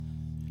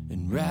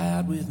and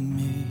ride with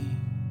me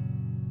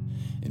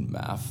in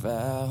my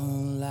foul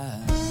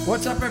life.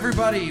 What's up,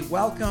 everybody?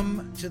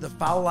 Welcome to the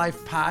Foul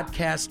Life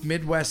Podcast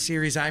Midwest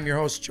series. I'm your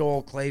host,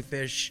 Joel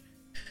Clayfish,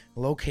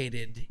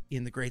 located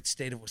in the great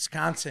state of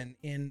Wisconsin,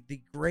 in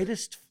the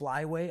greatest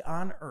flyway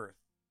on earth,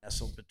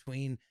 nestled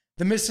between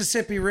the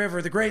Mississippi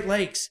River, the Great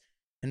Lakes,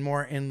 and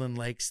more inland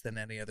lakes than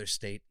any other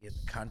state in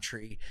the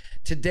country.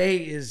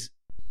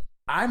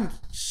 I'm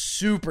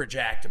super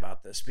jacked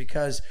about this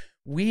because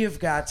we have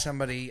got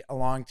somebody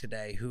along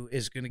today who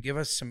is going to give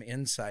us some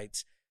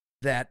insights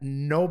that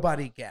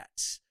nobody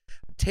gets.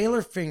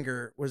 Taylor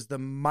Finger was the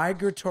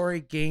migratory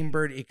game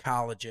bird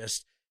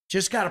ecologist.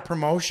 Just got a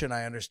promotion,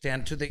 I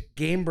understand, to the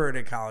game bird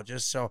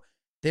ecologist. So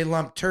they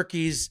lump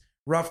turkeys,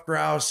 ruffed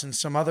grouse, and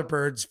some other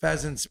birds,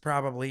 pheasants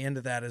probably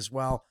into that as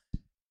well.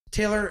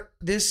 Taylor,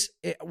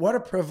 what a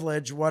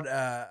privilege, what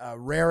a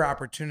rare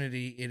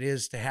opportunity it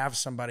is to have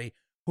somebody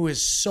who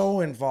is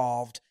so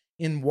involved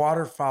in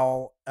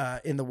waterfowl,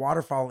 in the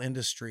waterfowl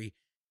industry,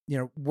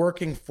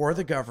 working for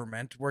the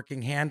government,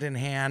 working hand in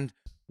hand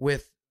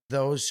with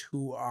those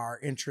who are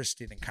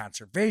interested in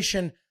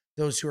conservation,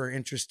 those who are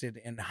interested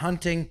in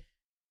hunting.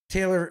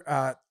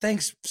 Taylor,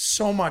 thanks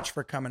so much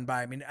for coming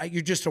by. I mean,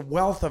 you're just a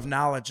wealth of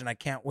knowledge, and I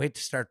can't wait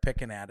to start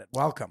picking at it.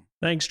 Welcome.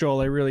 Thanks,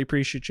 Joel. I really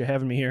appreciate you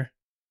having me here.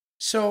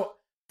 So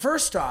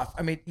first off,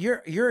 I mean,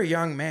 you're a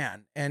young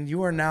man, and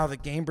you are now the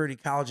game bird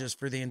ecologist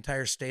for the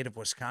entire state of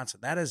Wisconsin.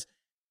 That is,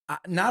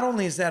 not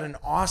only is that an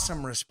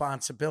awesome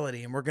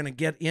responsibility, and we're going to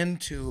get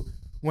into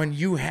when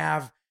you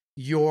have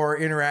your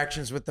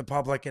interactions with the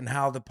public and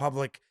how the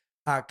public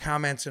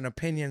comments and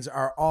opinions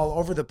are all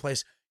over the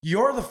place.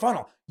 You're the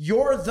funnel.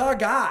 You're the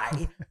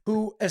guy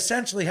who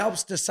essentially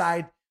helps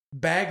decide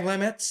bag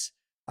limits,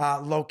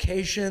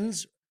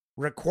 locations,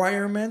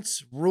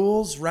 requirements,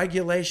 rules,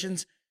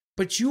 regulations.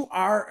 But you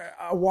are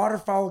a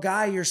waterfowl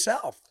guy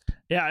yourself.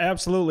 Yeah,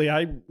 absolutely.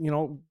 I,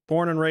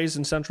 born and raised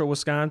in central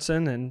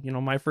Wisconsin, and,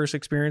 my first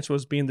experience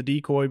was being the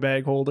decoy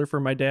bag holder for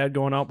my dad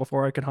going out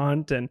before I could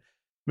hunt and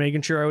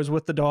making sure I was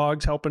with the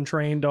dogs, helping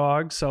train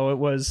dogs. So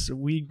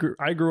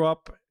I grew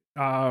up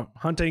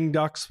hunting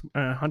ducks,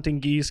 hunting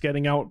geese,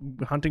 getting out,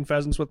 hunting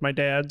pheasants with my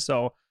dad.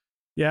 So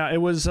yeah,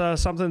 it was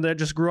something that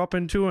just grew up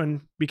into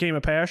and became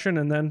a passion,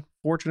 and then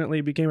fortunately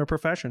became a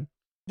profession.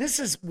 This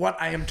is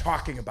what I am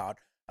talking about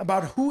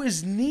who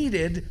is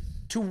needed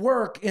to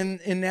work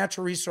in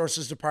natural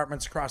resources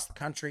departments across the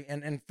country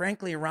and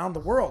frankly around the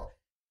world.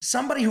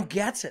 Somebody who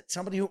gets it,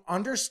 somebody who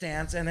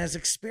understands and has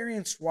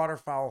experienced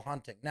waterfowl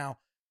hunting. Now,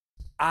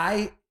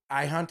 I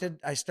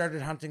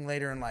started hunting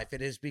later in life.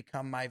 It has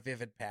become my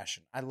vivid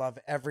passion. I love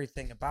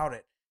everything about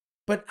it.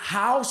 But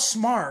how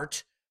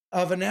smart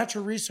of a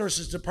natural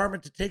resources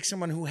department to take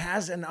someone who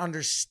has an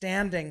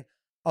understanding,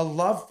 a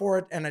love for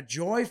it, and a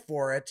joy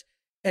for it,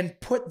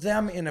 and put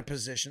them in a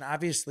position.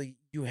 Obviously,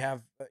 you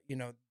have,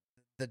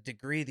 the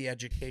degree, the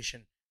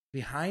education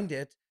behind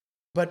it.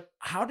 But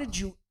how did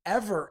you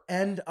ever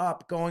end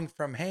up going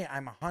from, hey,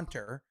 I'm a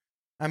hunter,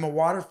 I'm a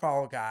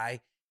waterfowl guy,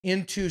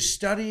 into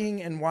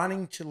studying and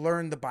wanting to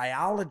learn the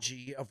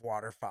biology of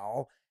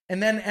waterfowl,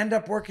 and then end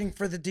up working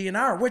for the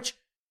DNR, which,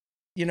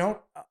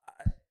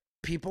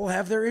 people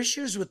have their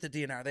issues with the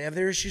DNR. They have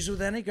their issues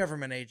with any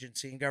government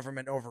agency and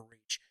government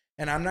overreach.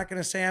 And I'm not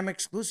going to say I'm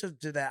exclusive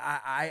to that.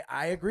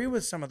 I agree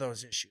with some of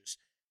those issues.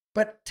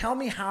 But tell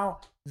me how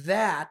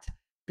that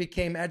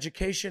became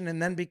education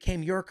and then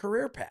became your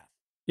career path.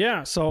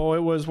 Yeah, so it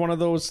was one of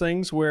those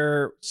things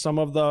where some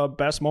of the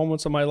best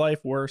moments of my life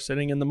were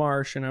sitting in the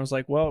marsh, and I was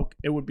like, well,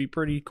 it would be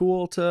pretty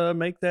cool to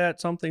make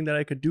that something that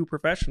I could do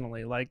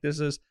professionally. Like, this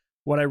is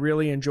what I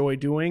really enjoy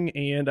doing,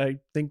 and I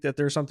think that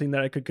there's something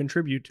that I could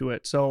contribute to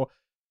it. So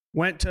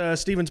went to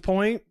Stevens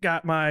Point,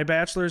 got my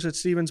bachelor's at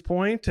Stevens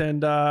Point,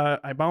 and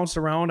I bounced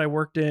around. I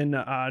worked in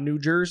New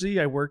Jersey.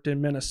 I worked in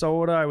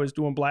Minnesota. I was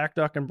doing black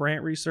duck and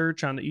brant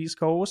research on the East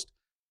Coast,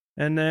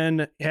 and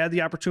then had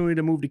the opportunity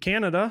to move to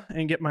Canada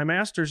and get my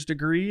master's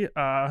degree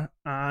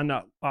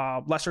on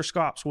lesser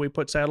scops. So we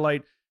put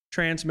satellite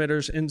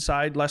transmitters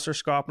inside lesser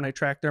scaup, and I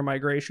tracked their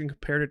migration,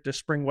 compared it to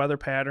spring weather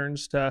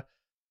patterns to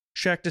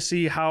check to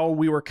see how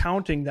we were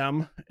counting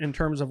them in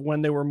terms of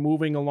when they were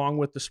moving along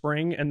with the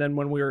spring, and then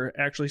when we were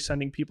actually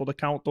sending people to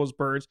count those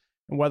birds,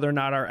 and whether or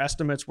not our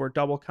estimates were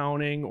double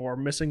counting or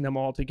missing them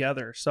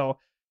altogether. So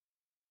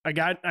I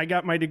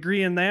got my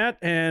degree in that,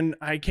 and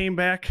I came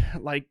back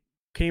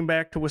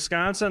to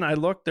Wisconsin. I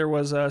looked, there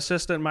was an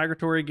assistant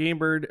migratory game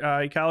bird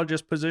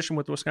ecologist position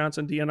with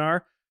Wisconsin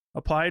DNR,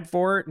 applied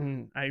for it,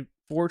 and I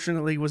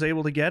fortunately was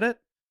able to get it.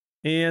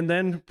 And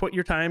then put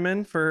your time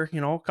in for,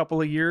 a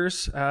couple of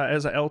years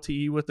as a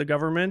LTE with the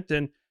government,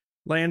 and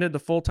landed the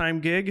full-time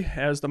gig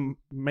as the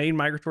main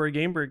migratory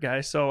game bird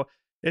guy. So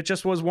it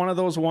just was one of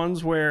those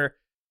ones where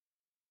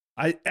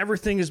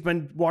everything has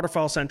been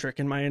waterfowl centric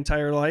in my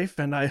entire life,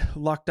 and I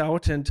lucked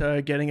out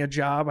into getting a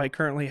job. I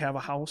currently have a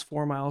house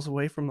 4 miles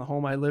away from the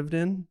home I lived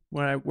in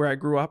where I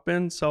grew up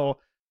in. So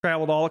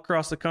traveled all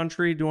across the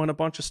country doing a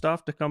bunch of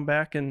stuff to come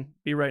back and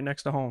be right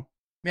next to home.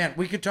 Man,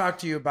 we could talk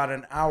to you about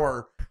an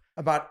hour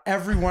about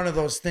every one of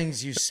those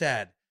things you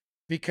said,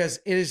 because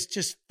it is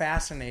just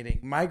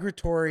fascinating.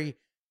 Migratory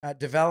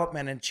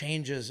development and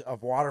changes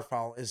of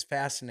waterfowl is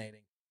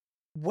fascinating.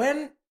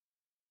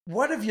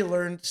 What have you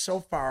learned so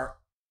far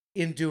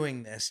in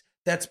doing this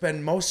that's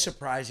been most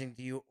surprising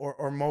to you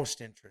or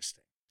most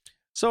interesting?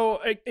 So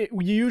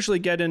you usually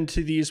get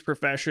into these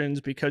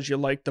professions because you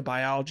like the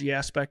biology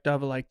aspect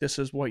of it, like this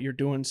is what you're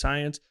doing,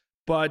 science.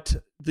 But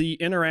the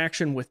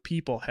interaction with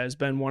people has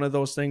been one of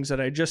those things that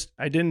I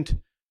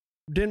didn't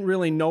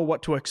really know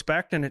what to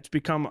expect, and it's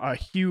become a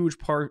huge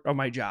part of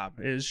my job.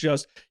 Is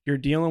just you're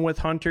dealing with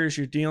hunters,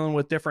 you're dealing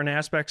with different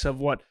aspects of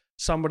what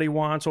somebody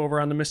wants over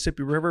on the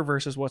Mississippi River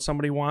versus what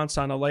somebody wants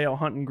on a layout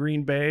hunt in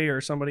Green Bay,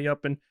 or somebody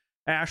up in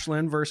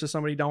Ashland versus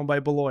somebody down by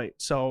Beloit.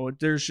 So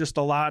there's just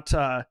a lot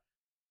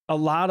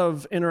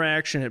of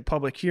interaction at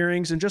public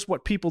hearings and just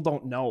what people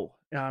don't know.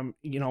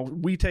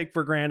 We take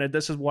for granted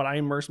this is what I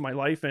immerse my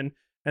life in.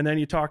 And then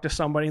you talk to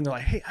somebody and they're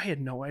like, hey, I had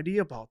no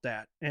idea about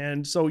that.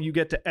 And so you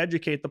get to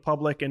educate the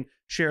public and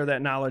share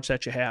that knowledge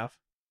that you have.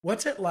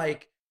 What's it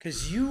like?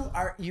 Because you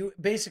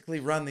basically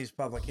run these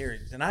public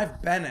hearings, and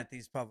I've been at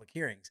these public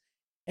hearings,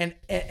 and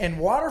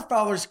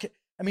waterfowlers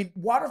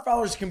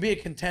can be a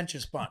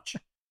contentious bunch.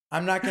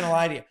 I'm not going to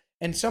lie to you.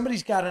 And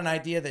somebody's got an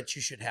idea that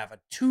you should have a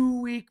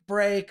 2-week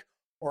break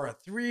or a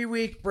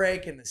 3-week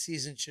break, and the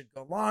season should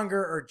go longer,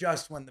 or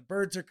just when the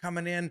birds are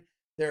coming in,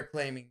 they're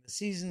claiming the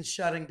season's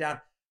shutting down.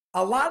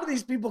 A lot of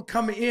these people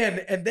come in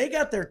and they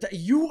got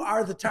you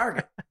are the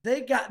target.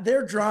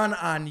 They're drawn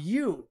on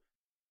you.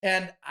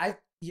 And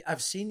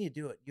I've seen you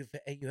do it.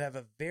 You have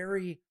a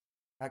very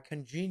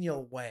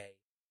congenial way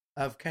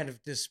of kind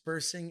of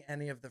dispersing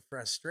any of the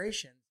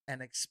frustrations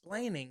and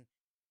explaining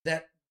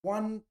that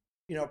one,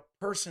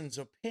 person's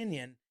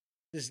opinion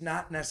does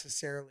not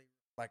necessarily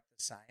reflect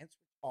the science,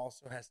 which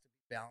also has to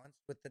be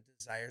balanced with the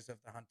desires of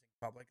the hunting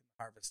public and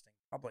the harvesting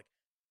public.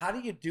 How do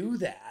you do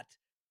that?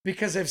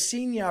 Because I've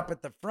seen you up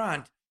at the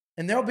front,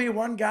 and there'll be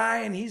one guy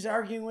and he's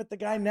arguing with the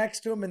guy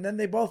next to him, and then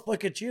they both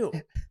look at you.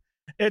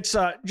 It's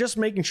just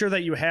making sure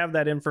that you have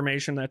that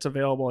information that's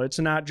available. It's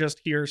not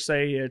just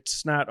hearsay.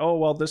 It's not, oh,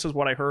 well, this is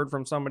what I heard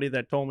from somebody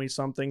that told me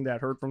something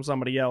that heard from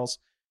somebody else.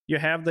 You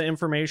have the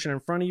information in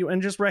front of you,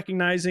 and just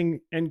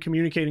recognizing and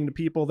communicating to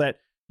people that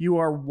you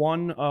are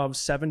one of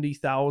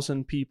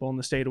 70,000 people in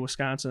the state of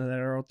Wisconsin that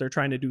are out there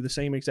trying to do the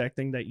same exact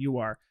thing that you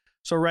are.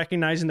 So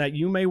recognizing that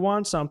you may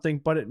want something,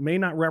 but it may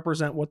not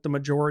represent what the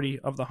majority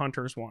of the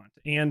hunters want.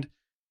 And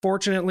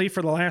fortunately,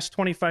 for the last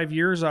 25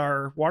 years,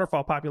 our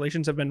waterfowl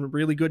populations have been in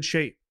really good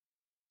shape.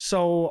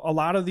 So a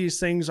lot of these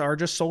things are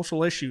just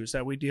social issues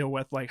that we deal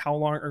with, like how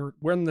long or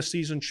when the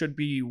season should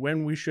be,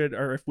 when we should,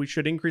 or if we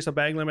should increase a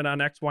bag limit on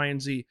X, Y, and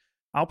Z.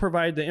 I'll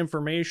provide the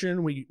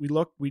information. We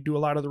do a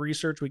lot of the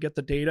research, we get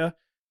the data,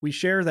 we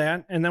share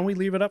that, and then we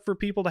leave it up for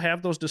people to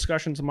have those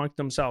discussions amongst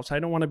themselves. I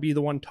don't want to be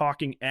the one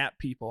talking at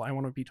people. I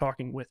want to be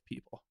talking with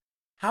people.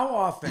 How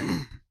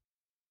often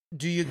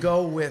do you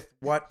go with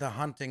what the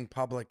hunting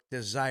public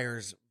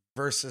desires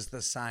versus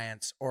the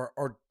science,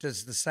 or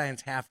does the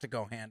science have to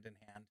go hand in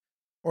hand?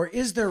 Or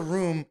is there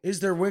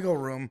wiggle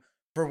room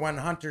for when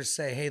hunters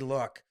say, hey,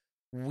 look,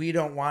 we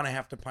don't want to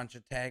have to punch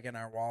a tag in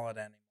our wallet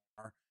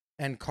anymore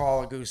and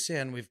call a goose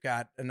in. We've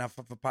got enough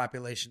of a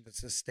population to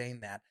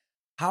sustain that.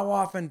 How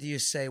often do you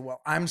say,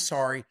 well, I'm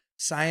sorry,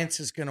 science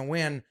is going to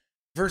win,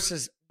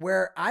 versus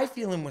where I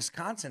feel in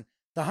Wisconsin,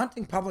 the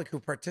hunting public who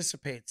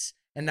participates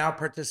and now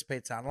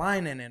participates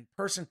online and in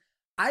person,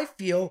 I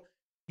feel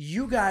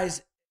you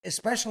guys,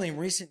 especially in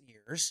recent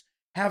years,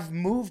 have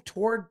moved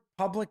toward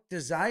public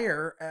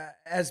desire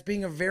as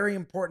being a very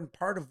important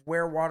part of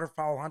where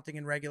waterfowl hunting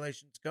and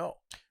regulations go.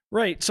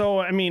 Right. So,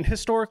 I mean,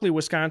 historically,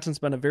 Wisconsin's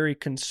been a very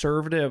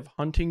conservative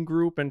hunting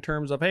group in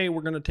terms of, hey,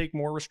 we're going to take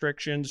more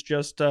restrictions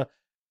just to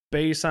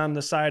base on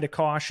the side of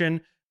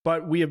caution.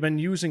 But we have been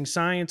using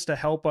science to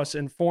help us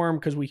inform,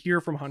 because we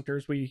hear from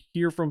hunters, we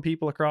hear from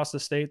people across the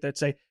state that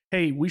say,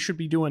 hey, we should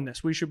be doing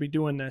this, we should be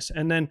doing this.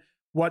 And then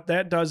what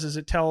that does is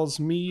it tells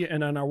me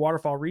and on our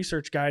waterfowl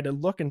research guide to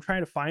look and try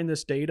to find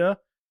this data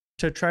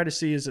to try to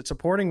see, is it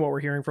supporting what we're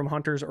hearing from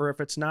hunters, or if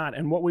it's not.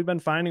 And what we've been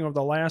finding over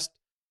the last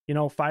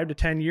 5 to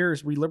 10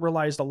 years, we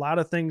liberalized a lot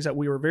of things that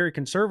we were very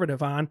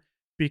conservative on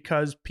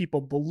because people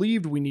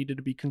believed we needed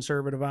to be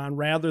conservative on,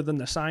 rather than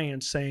the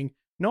science saying,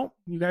 nope,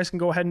 you guys can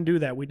go ahead and do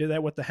that. We did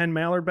that with the hen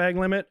mallard bag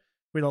limit.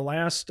 We're the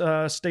last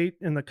state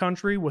in the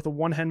country with a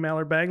 1 hen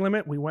mallard bag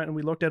limit. We went and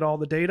we looked at all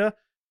the data,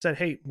 said,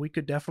 hey, we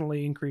could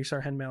definitely increase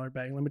our hen mallard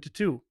bag limit to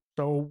 2.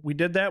 So we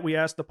did that. We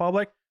asked the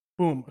public,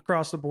 boom,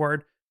 across the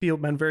board. People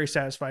have been very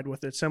satisfied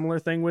with it. Similar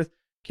thing with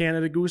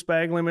Canada goose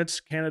bag limits,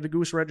 Canada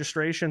goose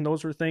registration.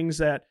 Those were things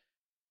that,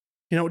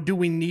 do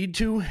we need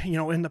to?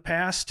 In the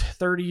past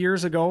 30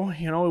 years ago,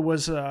 it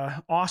was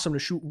awesome to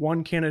shoot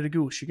 1 Canada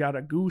goose. You got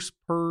a goose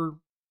per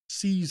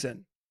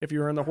season if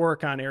you're in the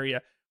Horicon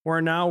area,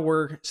 where now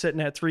we're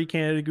sitting at 3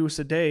 Canada goose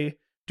a day.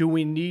 Do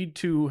we need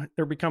to?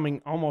 They're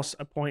becoming almost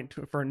a point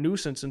for a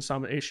nuisance in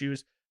some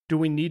issues. Do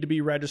we need to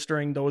be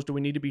registering those? Do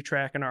we need to be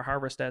tracking our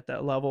harvest at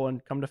that level?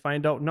 And come to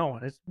find out, no,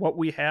 it's what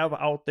we have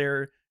out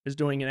there is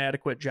doing an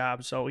adequate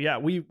job. So yeah,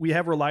 we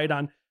have relied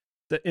on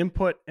the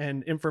input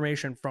and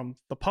information from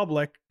the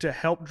public to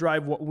help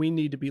drive what we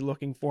need to be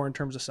looking for in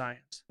terms of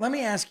science. Let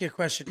me ask you a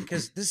question,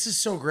 because this is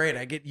so great.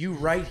 I get you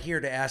right here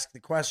to ask the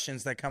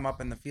questions that come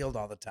up in the field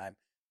all the time.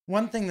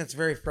 One thing that's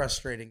very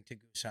frustrating to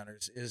goose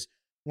hunters is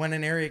when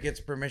an area gets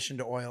permission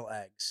to oil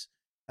eggs,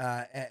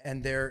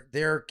 and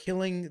they're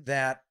killing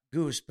that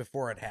goose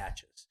before it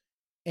hatches.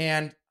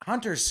 And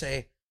hunters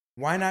say,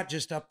 why not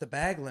just up the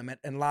bag limit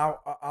and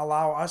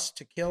allow us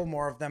to kill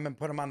more of them and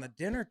put them on the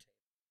dinner table?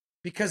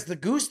 Because the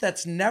goose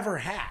that's never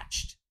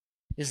hatched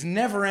is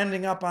never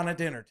ending up on a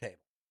dinner table.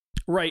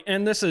 Right.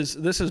 And this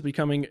is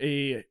becoming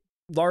a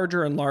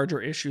larger and larger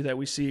issue that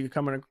we see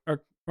coming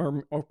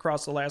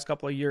across the last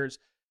couple of years,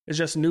 is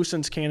just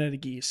nuisance Canada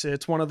geese.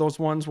 It's one of those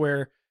ones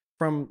where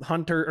from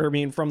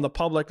the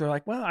public, they're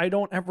like, well, I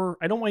don't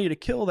want you to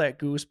kill that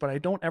goose, but I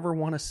don't ever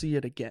want to see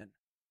it again.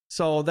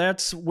 So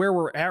that's where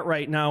we're at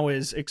right now,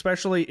 is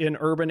especially in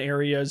urban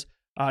areas.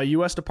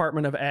 U.S.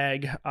 Department of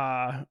Ag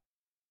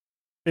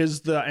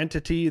is the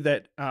entity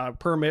that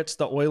permits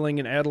the oiling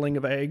and addling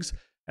of eggs,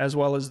 as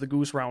well as the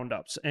goose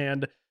roundups.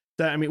 And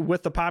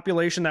with the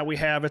population that we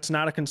have, it's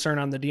not a concern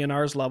on the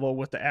DNR's level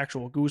with the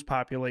actual goose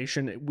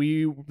population.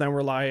 We then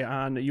rely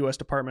on the U.S.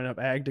 Department of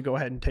Ag to go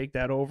ahead and take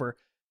that over.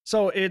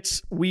 So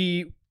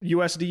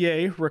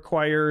USDA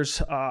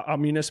requires a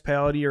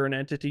municipality or an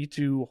entity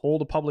to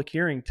hold a public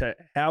hearing to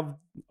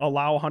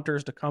allow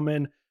hunters to come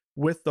in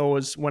with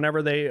those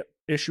whenever they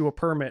issue a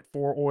permit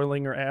for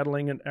oiling or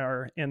addling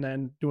and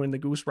then doing the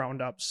goose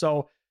roundup.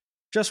 So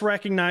just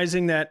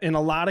recognizing that in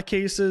a lot of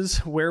cases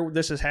where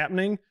this is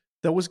happening,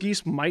 those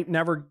geese might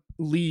never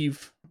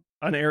leave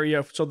an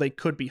area so they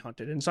could be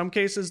hunted. In some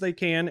cases they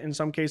can, in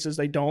some cases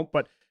they don't,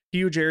 but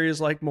huge areas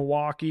like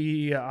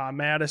Milwaukee,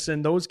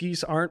 Madison, those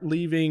geese aren't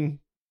leaving,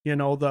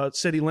 the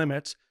city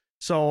limits.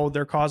 So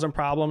they're causing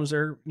problems.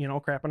 They're,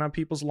 crapping on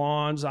people's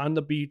lawns, on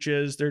the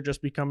beaches. They're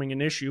just becoming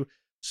an issue.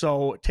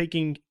 So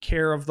taking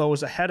care of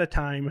those ahead of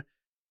time,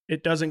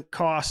 it doesn't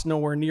cost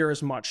nowhere near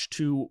as much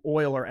to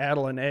oil or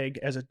addle an egg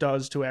as it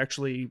does to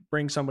actually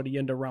bring somebody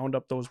in to round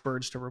up those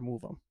birds to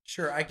remove them.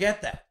 Sure, I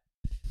get that.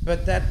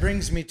 But that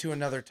brings me to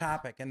another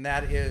topic, and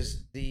that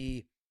is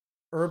the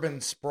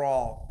urban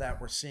sprawl that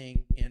we're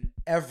seeing in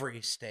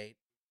every state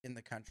in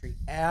the country.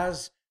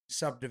 As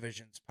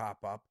subdivisions pop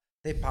up,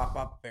 they pop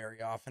up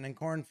very often in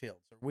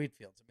cornfields or wheat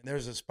fields.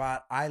 There's a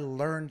spot I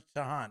learned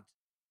to hunt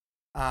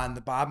on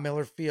the Bob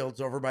Miller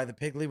Fields over by the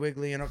Piggly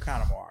Wiggly in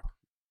Oconomowoc.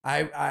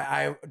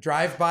 I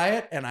drive by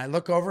it and I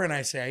look over and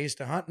I say, I used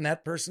to hunt in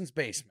that person's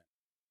basement.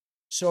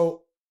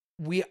 So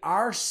we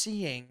are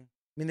seeing,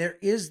 there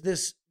is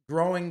this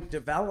growing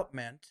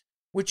development,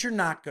 which you're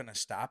not going to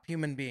stop.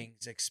 Human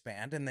beings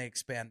expand and they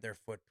expand their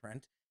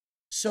footprint.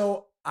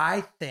 So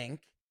I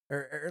think,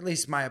 or at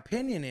least my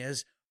opinion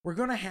is, we're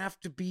going to have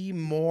to be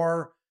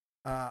more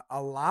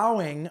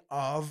allowing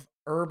of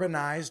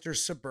urbanized or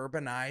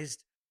suburbanized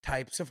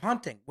types of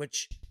hunting,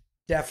 which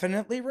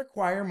definitely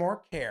require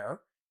more care.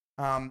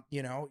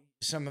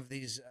 Some of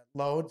these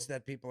loads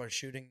that people are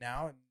shooting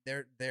now,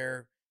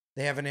 they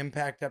have an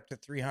impact up to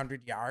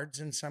 300 yards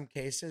in some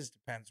cases,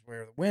 depends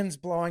where the wind's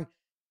blowing.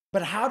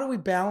 But how do we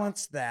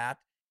balance that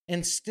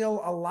and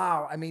still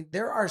allow?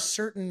 There are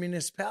certain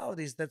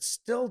municipalities that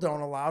still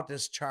don't allow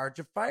discharge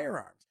of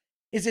firearms.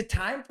 Is it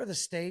time for the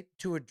state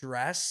to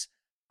address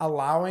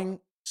allowing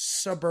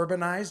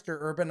suburbanized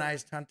or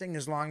urbanized hunting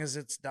as long as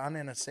it's done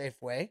in a safe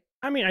way?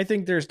 I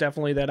think there's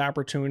definitely that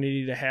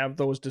opportunity to have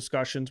those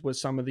discussions with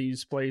some of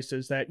these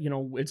places that,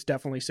 it's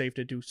definitely safe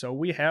to do so.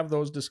 We have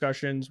those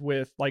discussions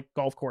with like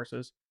golf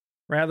courses.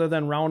 Rather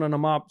than rounding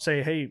them up,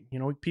 say, hey,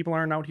 people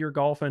aren't out here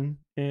golfing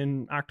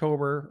in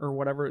October or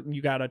whatever.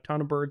 You got a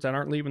ton of birds that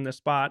aren't leaving this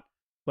spot.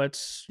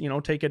 Let's,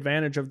 take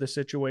advantage of the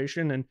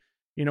situation, and,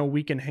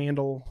 we can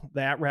handle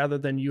that rather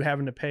than you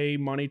having to pay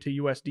money to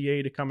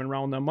USDA to come and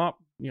round them up.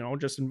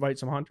 Just invite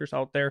some hunters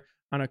out there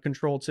on a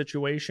controlled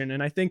situation.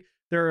 And I think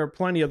there are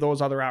plenty of those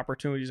other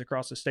opportunities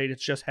across the state.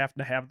 It's just having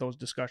to have those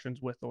discussions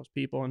with those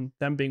people and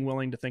them being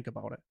willing to think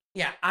about it.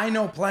 Yeah, I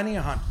know plenty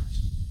of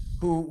hunters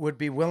who would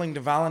be willing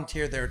to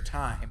volunteer their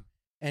time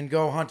and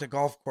go hunt a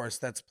golf course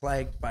that's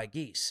plagued by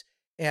geese.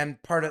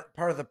 And part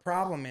of the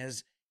problem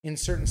is, in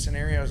certain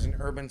scenarios, in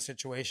urban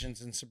situations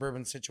and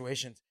suburban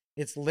situations,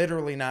 it's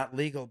literally not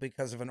legal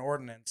because of an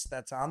ordinance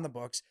that's on the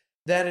books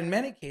that in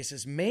many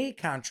cases may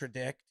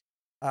contradict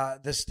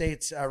the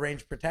state's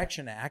Range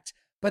Protection Act,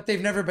 but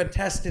they've never been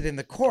tested in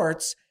the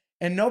courts,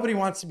 and nobody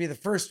wants to be the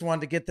first one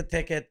to get the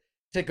ticket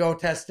to go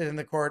test it in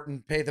the court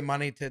and pay the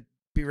money to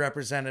be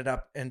represented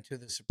up into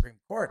the Supreme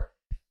Court.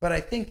 But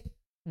I think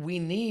we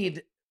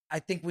need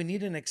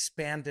an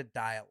expanded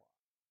dialogue,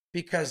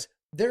 because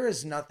there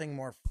is nothing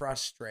more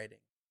frustrating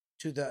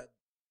to the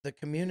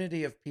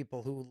community of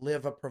people who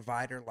live a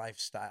provider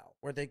lifestyle,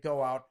 where they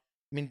go out.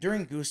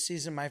 During goose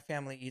season, my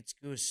family eats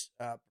goose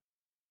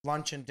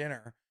lunch and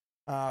dinner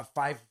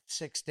 5-6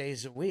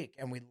 days a week,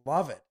 and we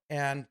love it.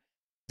 And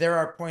there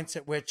are points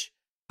at which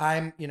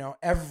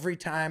every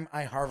time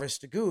I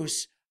harvest a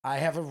goose, I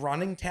have a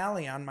running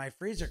tally on my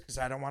freezer because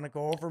I don't want to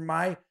go over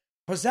my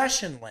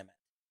possession limit.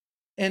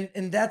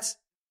 And that's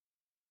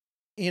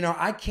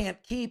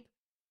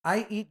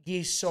I eat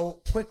geese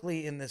so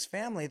quickly in this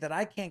family that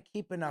I can't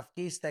keep enough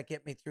geese that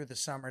get me through the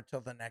summer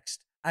till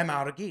I'm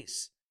out of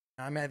geese.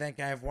 I mean, I think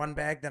I have one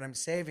bag that I'm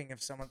saving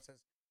if someone says,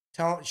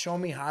 show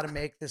me how to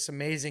make this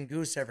amazing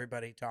goose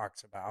everybody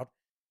talks about.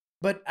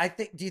 But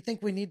do you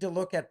think we need to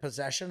look at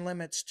possession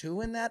limits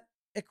too in that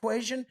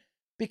equation?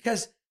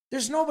 Because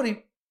there's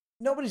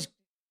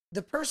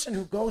the person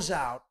who goes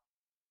out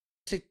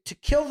to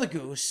kill the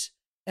goose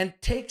and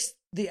takes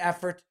the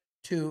effort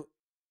to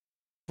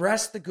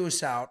breast the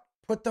goose out,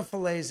 put the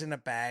fillets in a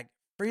bag,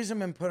 freeze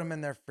them and put them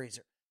in their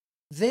freezer.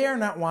 They are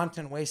not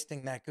wanton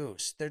wasting that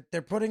goose.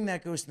 They're putting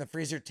that goose in the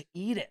freezer to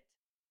eat it.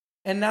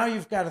 And now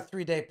you've got a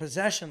 3-day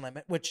possession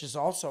limit, which is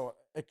also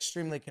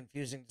extremely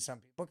confusing to some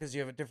people because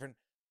you have a different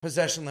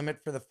possession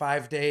limit for the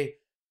 5-day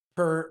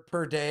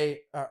per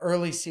day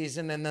early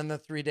season and then the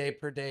 3-day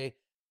per day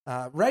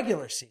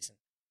regular season.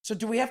 So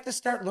do we have to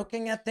start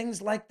looking at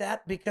things like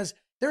that? Because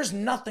there's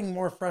nothing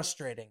more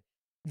frustrating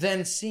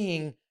than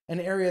seeing an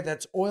area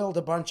that's oiled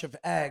a bunch of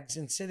eggs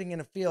and sitting in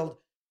a field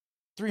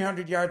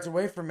 300 yards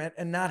away from it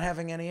and not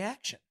having any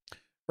action.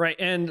 Right.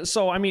 And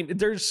so, I mean,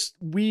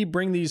 we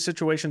bring these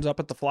situations up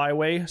at the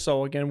Flyway.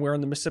 So again, we're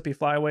in the Mississippi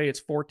Flyway. It's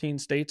 14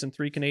 states and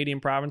 3 Canadian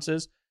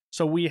provinces.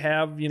 So we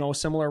have,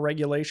 similar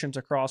regulations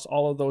across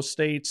all of those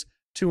states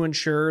to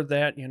ensure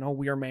that,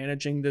 we are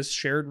managing this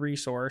shared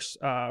resource,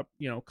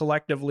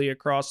 collectively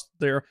across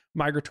their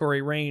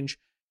migratory range.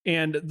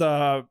 And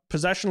the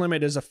possession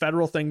limit is a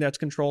federal thing that's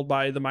controlled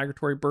by the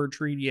Migratory Bird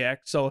Treaty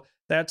Act. So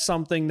that's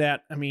something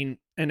that, and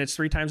it's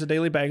 3 times the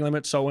daily bag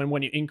limit. So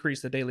when you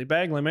increase the daily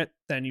bag limit,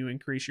 then you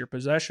increase your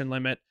possession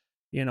limit,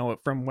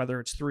 from whether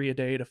it's 3 a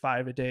day to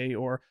 5 a day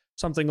or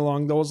something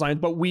along those lines.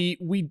 But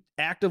we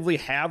actively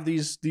have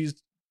these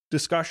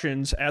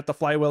discussions at the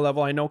Flyway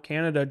level. I know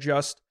Canada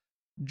just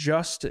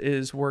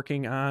is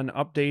working on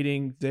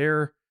updating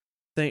their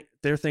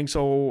thing.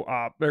 So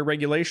their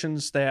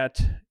regulations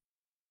that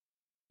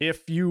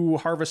if you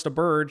harvest a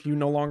bird, you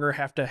no longer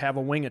have to have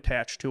a wing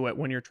attached to it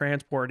when you're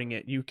transporting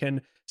it. You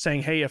can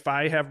saying, hey, if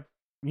I have,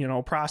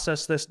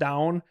 processed this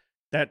down,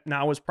 that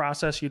now is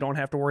processed, you don't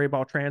have to worry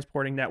about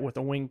transporting that with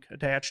a wing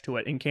attached to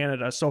it in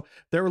Canada. So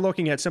they're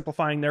looking at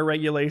simplifying their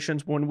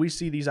regulations. When we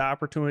see these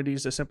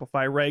opportunities to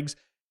simplify regs,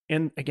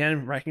 and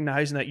again,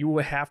 recognizing that you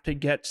will have to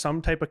get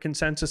some type of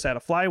consensus at a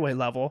Flyway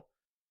level,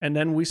 and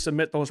then we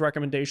submit those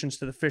recommendations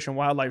to the Fish and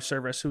Wildlife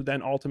Service, who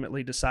then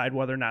ultimately decide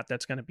whether or not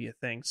that's going to be a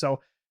thing.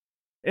 So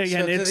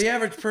again, to the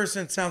average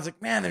person, it sounds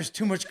like, man, there's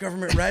too much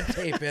government red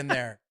tape in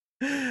there.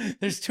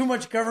 There's too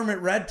much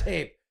government red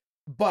tape.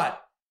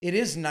 But it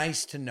is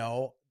nice to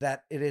know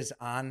that it is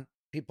on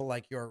people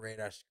like your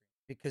radar screen,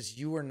 because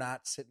you are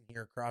not sitting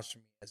here across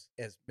from me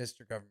as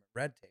Mr. Government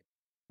Red Tape.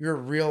 You're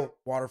a real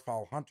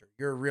waterfowl hunter.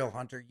 You're a real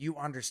hunter. You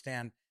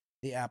understand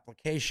the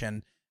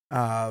application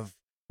of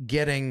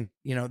getting,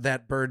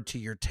 that bird to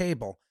your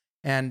table.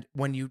 And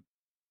when you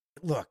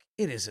look,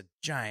 it is a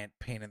giant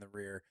pain in the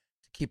rear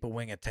to keep a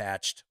wing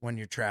attached when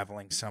you're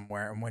traveling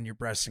somewhere and when you're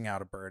breasting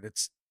out a bird.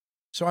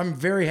 So I'm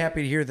very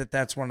happy to hear that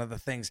that's one of the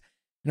things.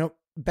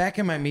 Back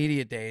in my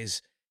media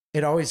days,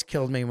 it always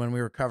killed me when we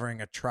were covering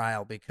a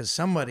trial, because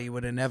somebody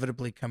would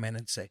inevitably come in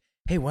and say,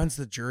 hey, when's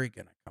the jury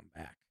going to come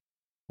back?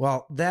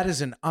 Well, that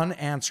is an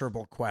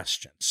unanswerable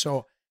question.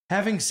 So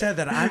having said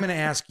that, I'm going to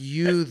ask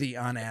you the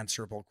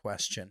unanswerable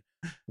question.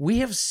 We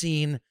have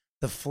seen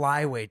the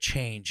Flyway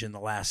change in the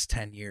last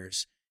 10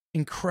 years.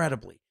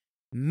 Incredibly.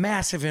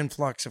 Massive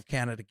influx of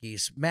Canada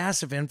geese,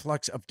 massive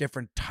influx of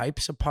different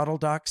types of puddle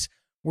ducks.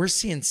 We're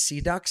seeing sea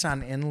ducks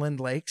on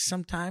inland lakes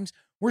sometimes.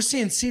 We're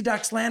seeing sea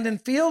ducks land in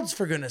fields,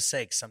 for goodness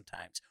sake,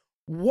 sometimes.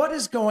 What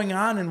is going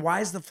on, and why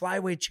is the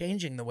Flyway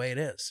changing the way it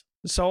is?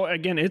 So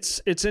again, it's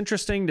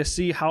interesting to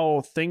see how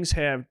things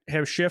have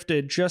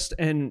shifted, just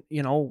in,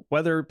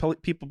 whether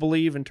people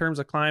believe in terms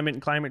of climate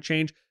and climate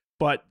change,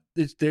 but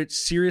it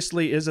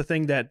seriously is a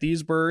thing that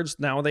these birds,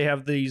 now they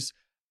have these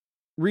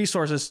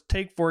resources.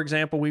 Take, for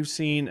example, we've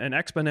seen an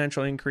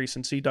exponential increase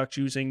in sea ducks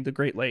using the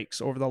Great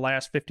Lakes over the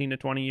last 15 to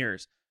 20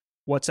 years.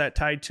 What's that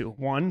tied to?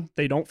 1,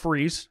 they don't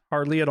freeze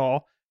hardly at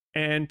all.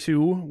 And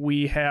 2,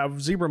 we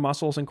have zebra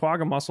mussels and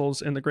quagga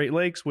mussels in the Great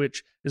Lakes,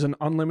 which is an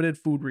unlimited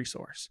food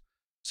resource.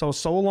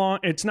 So long,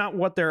 it's not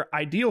what their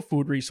ideal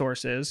food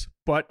resource is,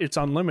 but it's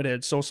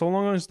unlimited. So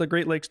long as the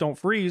Great Lakes don't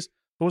freeze,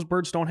 those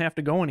birds don't have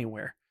to go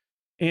anywhere.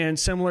 And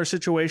similar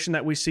situation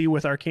that we see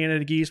with our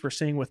Canada geese, we're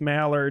seeing with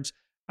mallards.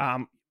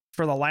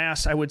 For the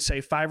last, I would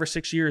say, 5 or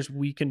 6 years,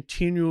 we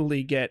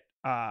continually get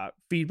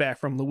feedback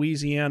from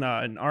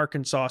Louisiana and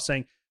Arkansas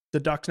saying, the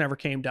ducks never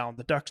came down.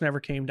 The ducks never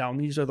came down.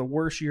 These are the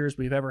worst years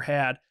we've ever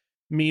had.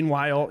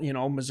 Meanwhile,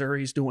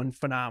 Missouri's doing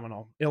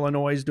phenomenal.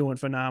 Illinois is doing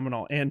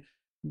phenomenal. And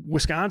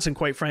Wisconsin,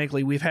 quite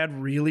frankly, we've had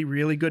really,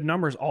 really good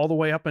numbers all the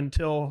way up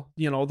until,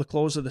 the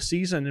close of the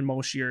season in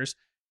most years.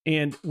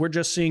 And we're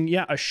just seeing,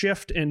 a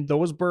shift in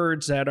those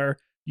birds that are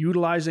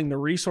utilizing the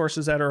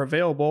resources that are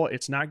available.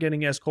 It's not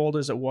getting as cold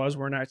as it was.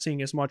 We're not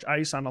seeing as much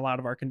ice on a lot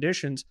of our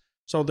conditions.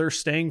 So they're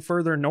staying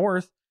further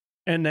north.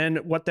 And then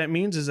what that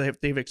means is that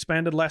if they've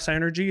expended less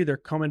energy, they're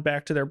coming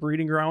back to their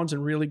breeding grounds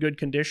in really good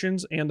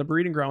conditions. And the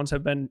breeding grounds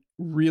have been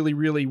really,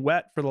 really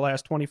wet for the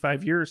last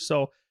 25 years.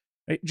 So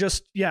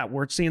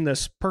we're seeing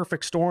this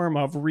perfect storm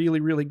of really,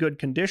 really good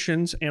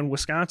conditions, and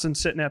Wisconsin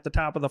sitting at the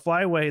top of the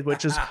flyway,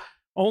 which is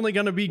only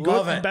going to be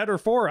good and better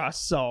for us.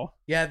 So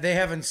yeah, they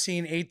haven't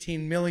seen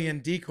 18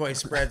 million decoy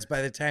spreads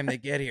by the time they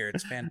get here.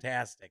 It's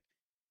fantastic.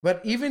 But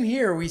even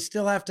here, we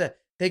still have to,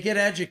 they get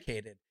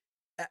educated.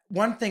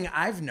 One thing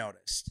I've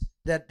noticed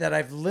that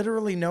I've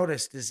literally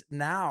noticed is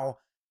now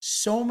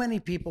so many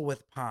people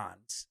with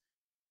ponds,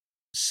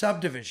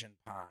 subdivision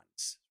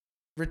ponds,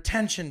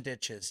 retention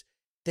ditches,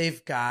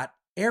 they've got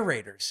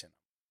aerators in them.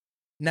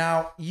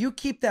 Now, you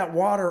keep that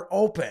water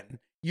open,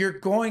 you're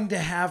going to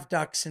have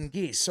ducks and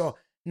geese. So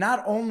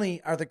not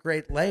only are the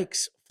Great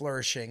Lakes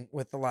flourishing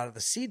with a lot of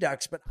the sea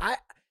ducks, but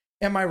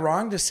am I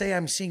wrong to say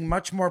I'm seeing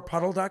much more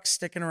puddle ducks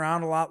sticking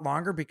around a lot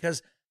longer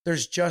because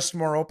there's just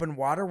more open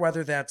water,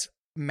 whether that's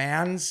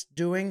man's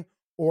doing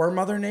or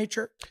Mother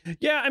Nature?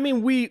 Yeah, I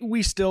mean,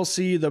 we still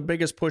see the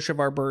biggest push of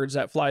our birds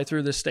that fly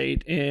through the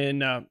state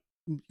in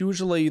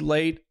usually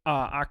late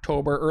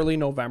October, early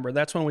November.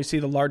 That's when we see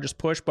the largest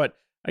push. But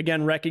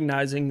again,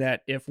 recognizing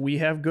that if we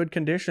have good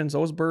conditions,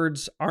 those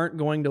birds aren't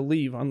going to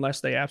leave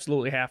unless they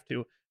absolutely have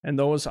to. And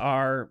those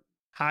are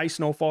high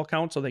snowfall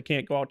counts, so they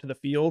can't go out to the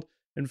field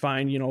and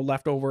find,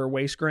 leftover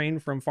waste grain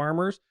from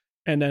farmers.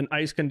 And then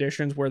ice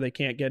conditions where they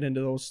can't get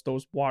into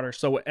those waters.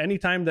 So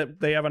anytime that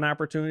they have an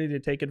opportunity to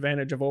take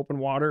advantage of open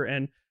water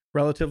and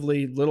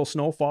relatively little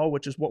snowfall,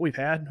 which is what we've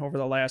had over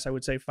the last, I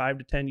would say, 5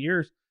 to 10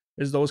 years,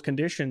 is those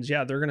conditions,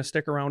 they're going to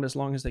stick around as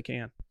long as they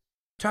can.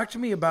 Talk to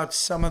me about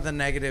some of the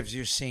negatives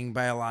you're seeing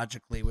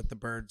biologically with the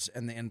birds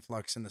and the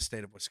influx in the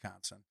state of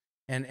Wisconsin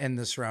and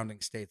the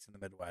surrounding states in the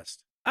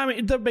Midwest. I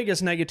mean, the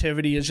biggest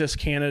negativity is just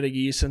Canada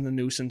geese and the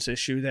nuisance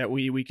issue that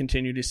we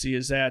continue to see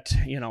is that,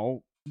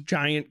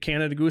 giant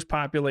Canada goose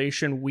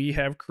population, we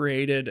have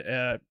created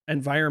an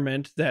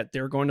environment that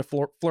they're going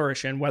to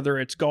flourish in, whether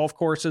it's golf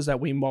courses that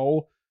we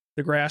mow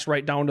the grass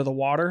right down to the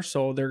water.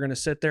 So they're going to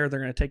sit there. They're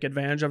going to take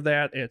advantage of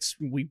that.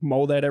 We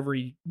mow that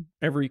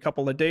every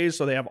couple of days.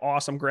 So they have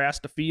awesome grass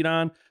to feed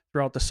on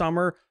throughout the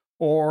summer.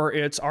 Or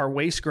it's our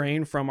waste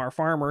grain from our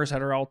farmers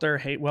that are out there.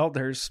 Hey, well,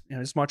 there's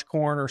as much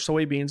corn or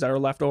soybeans that are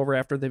left over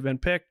after they've been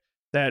picked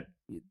that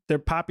their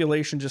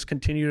population just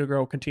continue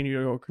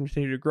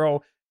to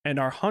grow. And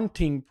our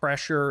hunting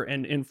pressure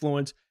and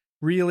influence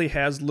really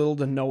has little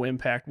to no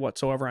impact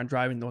whatsoever on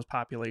driving those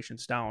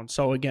populations down.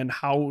 So again,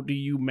 how do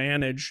you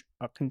manage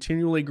a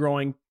continually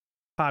growing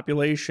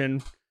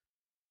population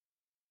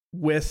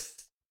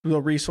with the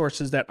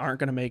resources that aren't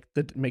going to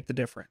make the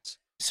difference?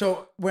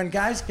 So when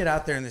guys get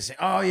out there and they say,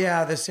 oh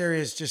yeah, this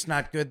area is just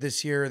not good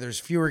this year,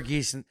 there's fewer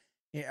geese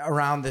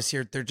around this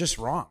year, they're just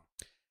wrong.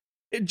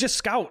 Just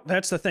scout.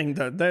 That's the thing.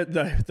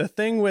 The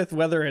thing with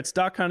whether it's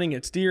duck hunting,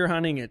 it's deer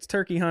hunting, it's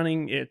turkey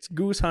hunting, it's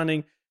goose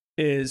hunting,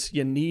 is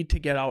you need to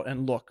get out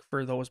and look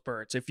for those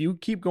birds. If you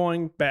keep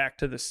going back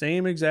to the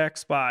same exact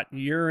spot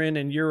year in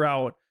and year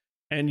out,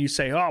 and you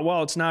say, oh,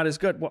 well, it's not as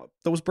good. Well,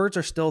 those birds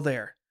are still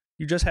there.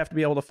 You just have to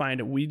be able to find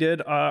it. We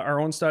did our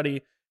own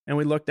study, and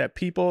we looked at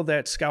people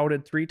that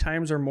scouted 3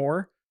 times or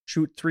more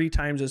shoot 3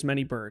 times as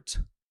many birds.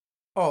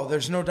 Oh,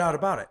 there's no doubt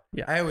about it.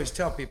 Yeah. I always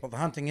tell people the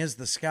hunting is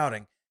the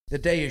scouting. The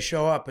day you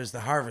show up is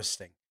the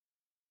harvesting.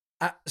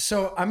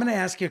 So I'm going to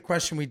ask you a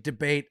question we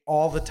debate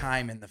all the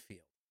time in the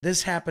field.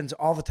 This happens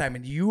all the time,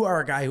 and you are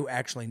a guy who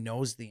actually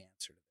knows the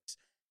answer to this.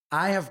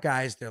 I have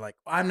guys, they're like,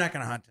 I'm not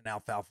going to hunt an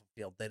alfalfa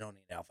field. They don't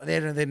eat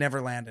alfalfa. They never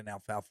land in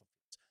alfalfa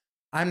fields.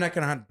 I'm not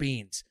going to hunt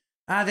beans.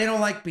 They don't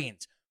like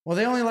beans. Well,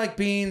 they only like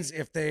beans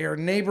if they are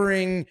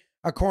neighboring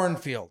a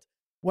cornfield.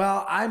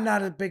 Well, I'm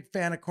not a big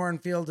fan of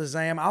cornfield as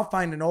I am. I'll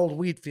find an old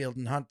wheat field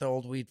and hunt the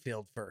old wheat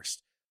field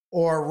first,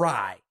 or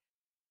rye.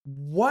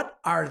 What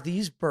are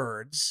these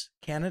birds,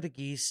 Canada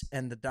geese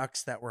and the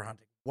ducks that we're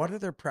hunting? What are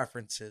their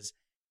preferences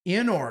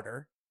in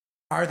order?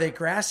 Are they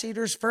grass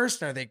eaters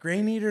first? Are they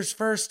grain eaters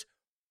first?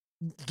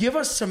 Give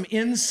us some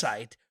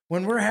insight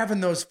when we're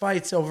having those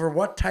fights over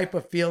what type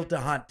of field to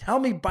hunt. Tell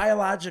me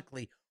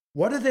biologically,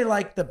 what do they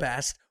like the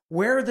best?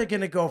 Where are they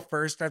going to go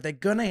first? Are they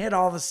going to hit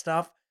all the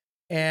stuff?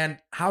 And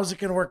how's it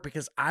going to work?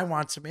 Because I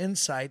want some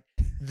insight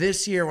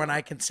this year when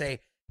I can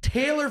say,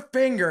 Taylor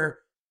Finger,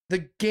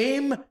 the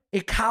game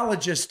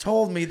ecologist,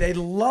 told me they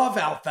love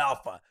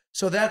alfalfa.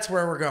 So that's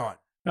where we're going.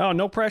 Oh,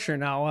 no pressure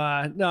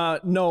now.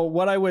 No,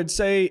 what I would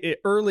say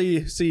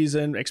early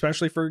season,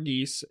 especially for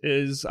geese,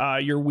 is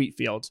your wheat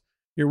fields.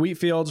 Your wheat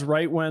fields,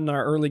 right when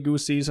our early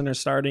goose season is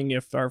starting,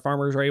 if our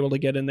farmers are able to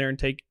get in there and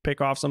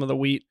pick off some of the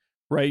wheat,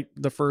 right,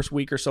 the first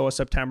week or so of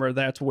September,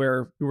 that's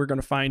where we're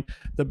going to find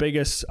the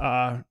biggest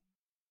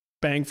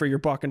bang for your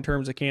buck in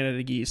terms of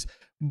Canada geese.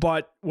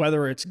 But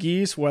whether it's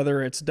geese,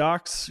 whether it's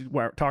ducks,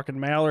 we're talking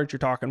mallards, you're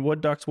talking wood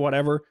ducks,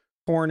 whatever,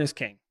 corn is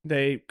king.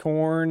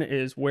 Corn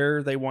is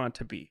where they want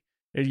to be.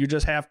 You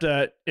just have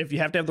to, if you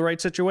have to have the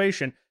right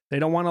situation, they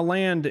don't want to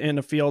land in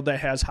a field that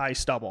has high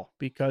stubble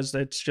because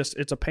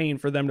it's a pain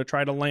for them to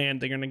try to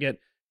land. They're going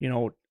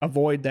to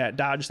avoid that,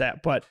 dodge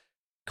that. But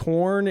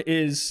corn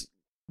is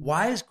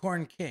Why is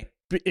corn king?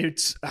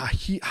 it's a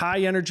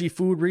high energy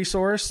food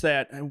resource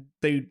that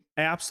they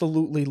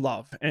absolutely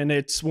love. And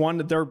it's one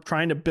that they're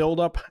trying to build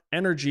up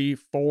energy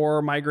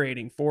for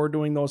migrating, for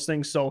doing those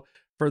things. So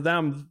for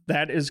them,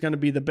 that is going to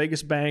be the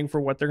biggest bang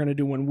for what they're going to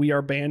do when we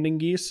are banding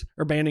geese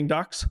or banding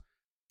ducks,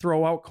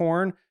 throw out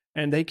corn,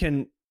 and they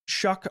can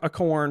shuck a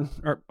corn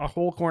or a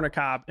whole corn of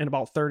cob in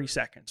about 30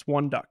 seconds.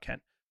 One duck can.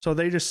 So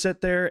they just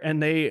sit there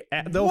and they'll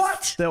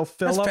fill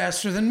That's up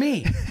faster than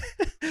me.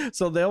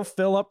 So they'll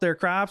fill up their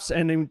crops,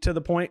 and then to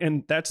the point,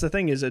 and that's the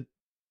thing is that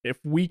if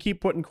we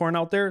keep putting corn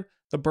out there,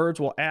 the birds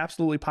will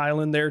absolutely pile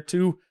in there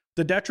to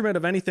the detriment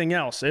of anything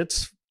else.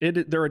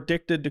 They're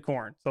addicted to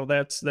corn, so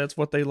that's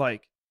what they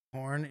like.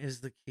 Corn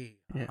is the key.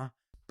 Yeah.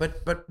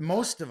 But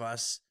most of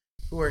us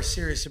who are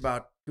serious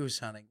about goose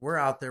hunting, we're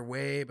out there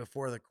way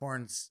before the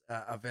corn's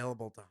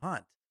available to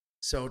hunt.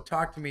 So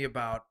talk to me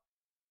about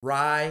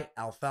rye,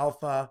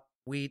 alfalfa,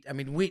 wheat. I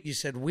mean, wheat, you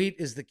said wheat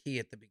is the key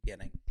at the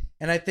beginning.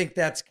 And I think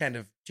that's kind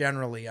of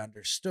generally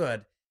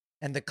understood.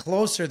 And the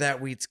closer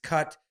that wheat's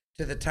cut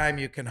to the time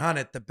you can hunt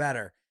it, the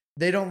better.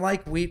 They don't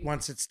like wheat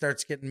once it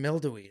starts getting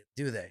mildewy,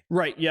 do they?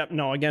 Right. Yep.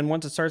 No, again,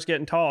 once it starts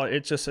getting tall,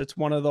 it's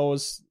one of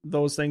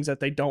those things that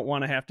they don't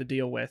want to have to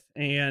deal with.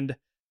 And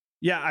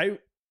yeah,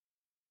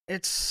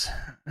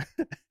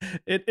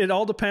 it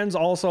all depends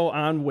also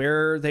on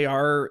where they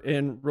are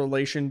in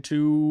relation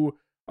to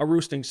a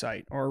roosting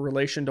site or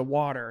relation to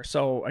water.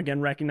 So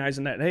again,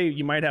 recognizing that, hey,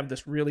 you might have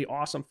this really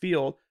awesome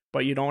field,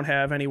 but you don't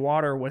have any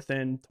water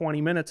within 20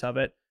 minutes of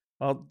it.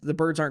 Well, the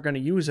birds aren't going to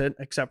use it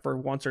except for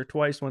once or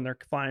twice when they're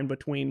flying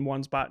between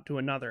one spot to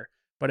another.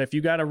 But if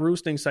you got a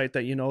roosting site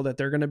that you know that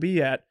they're going to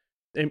be at,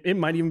 it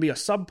might even be a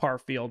subpar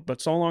field,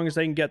 but so long as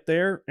they can get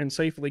there and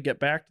safely get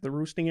back to the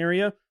roosting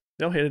area,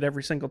 they'll hit it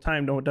every single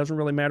time. No, it doesn't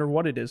really matter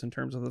what it is in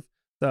terms of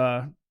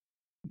the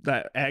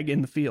ag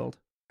in the field.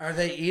 Are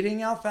they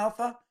eating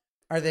alfalfa?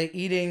 Are they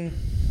eating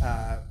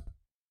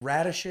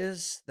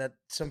radishes that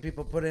some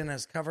people put in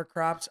as cover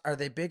crops? Are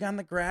they big on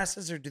the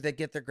grasses, or do they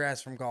get their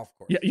grass from golf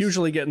courses? Yeah,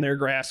 usually getting their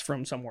grass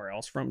from somewhere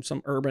else, from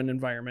some urban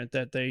environment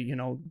that they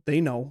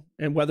know.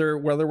 And whether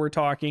we're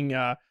talking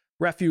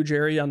refuge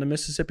area on the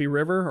Mississippi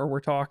River or we're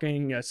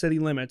talking city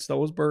limits,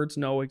 those birds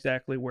know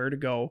exactly where to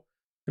go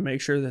to make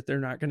sure that they're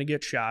not going to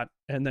get shot,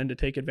 and then to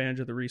take advantage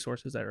of the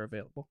resources that are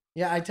available.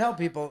 Yeah, I tell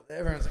people,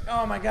 everyone's like,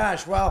 oh my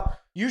gosh, well,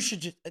 you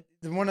should just,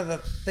 one of the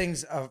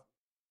things of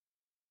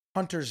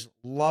hunters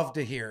love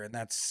to hear, and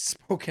that's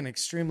spoken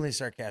extremely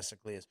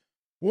sarcastically, is,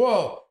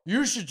 whoa,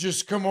 you should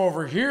just come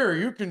over here.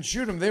 You can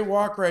shoot them. They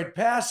walk right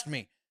past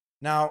me.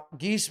 Now,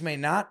 geese may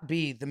not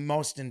be the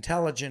most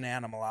intelligent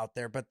animal out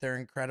there, but they're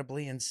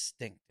incredibly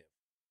instinctive.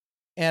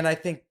 And I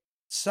think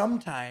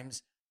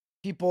sometimes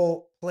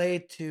people play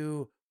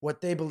to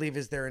what they believe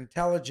is their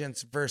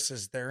intelligence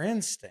versus their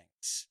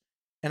instincts.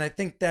 And I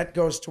think that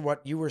goes to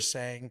what you were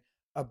saying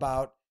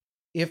about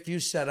if you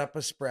set up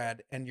a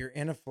spread and you're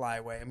in a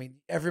flyway. I mean,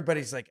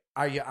 everybody's like,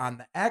 are you on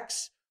the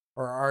X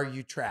or are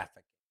you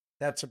trafficking?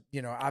 That's,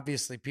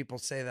 obviously people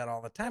say that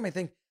all the time. I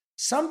think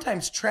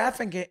sometimes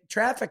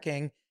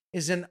trafficking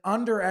is an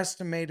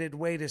underestimated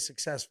way to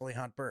successfully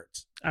hunt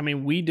birds. I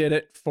mean, we did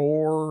it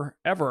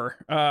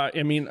forever.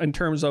 In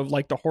terms of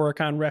like the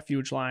Horicon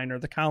refuge line or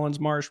the Collins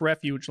Marsh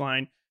refuge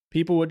line,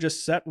 people would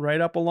just set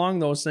right up along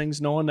those things,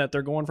 knowing that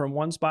they're going from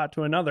one spot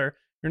to another.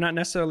 You're not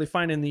necessarily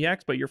finding the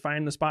X, but you're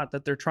finding the spot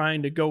that they're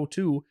trying to go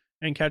to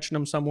and catching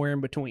them somewhere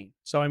in between.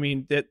 So, I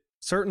mean,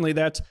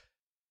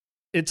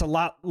 it's a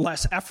lot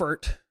less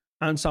effort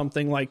on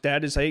something like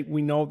that. Is, hey,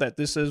 we know that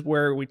this is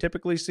where we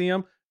typically see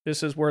them.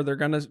 This is where they're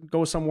going to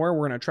go somewhere.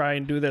 We're going to try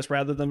and do this,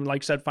 rather than,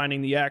 like I said,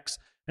 finding the X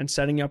and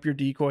setting up your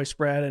decoy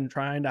spread and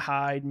trying to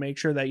hide, make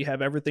sure that you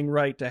have everything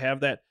right to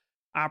have that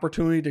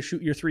opportunity to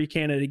shoot your 3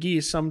 Canada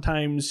geese.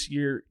 Sometimes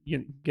you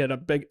get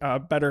a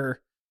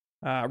better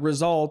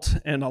result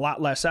and a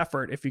lot less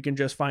effort if you can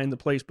just find the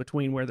place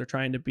between where they're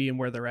trying to be and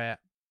where they're at.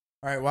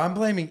 All right. Well, I'm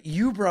blaming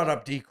you. Brought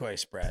up decoy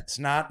spreads,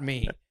 not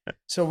me.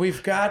 So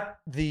we've got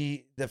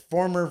the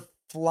former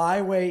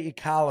flyway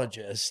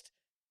ecologist,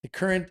 the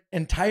current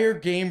entire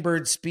game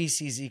bird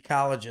species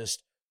ecologist.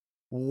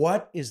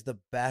 What is the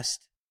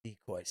best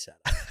decoy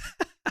setup?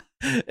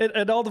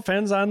 It all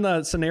depends on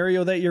the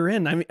scenario that you're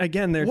in. I mean,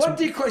 again, what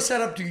decoy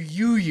setup do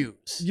you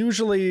use?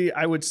 Usually,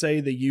 I would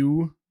say the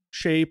U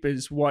shape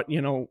is what,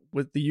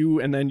 with the U,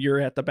 and then you're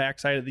at the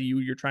backside of the U.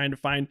 You're trying to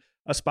find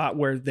a spot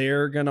where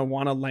they're going to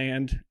want to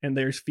land and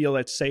they feel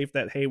it's safe,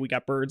 that, hey, we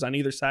got birds on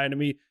either side of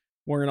me.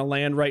 We're going to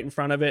land right in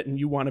front of it, and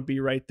you want to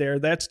be right there.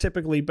 That's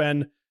typically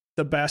been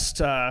the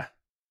best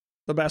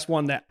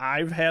one that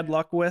I've had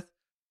luck with.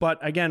 But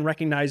again,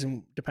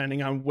 recognizing,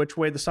 depending on which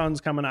way the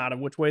sun's coming out of,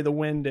 which way the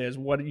wind is,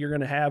 what you're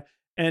going to have.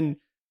 And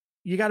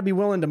you got to be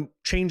willing to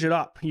change it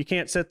up. You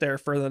can't sit there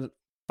for the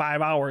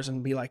 5 hours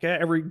and be like,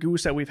 every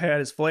goose that we've had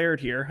is flared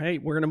here. Hey,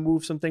 we're going to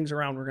move some things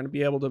around. We're going to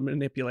be able to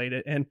manipulate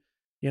it. And,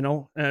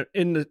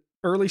 in the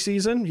early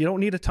season, you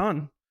don't need a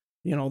ton.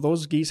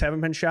 Those geese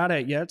haven't been shot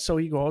at yet. So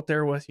you go out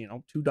there with,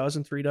 2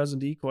 dozen, 3 dozen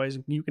decoys,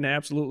 and you can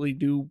absolutely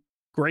do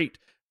great.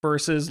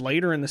 versus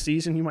later in the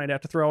season, you might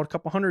have to throw out a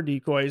couple hundred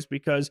decoys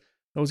because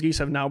those geese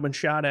have now been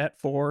shot at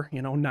for,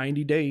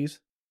 90 days.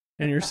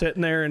 And you're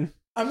sitting there and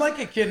I'm like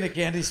a kid in a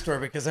candy store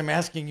because I'm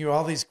asking you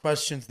all these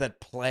questions that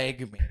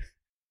plague me.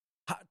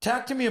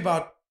 Talk to me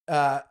about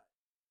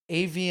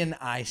avian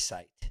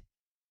eyesight.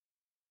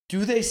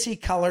 Do they see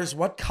colors?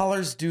 What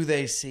colors do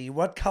they see?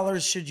 What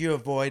colors should you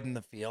avoid in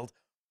the field?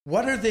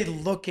 What are they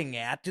looking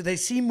at? Do they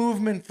see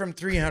movement from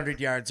 300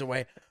 yards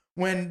away?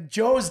 When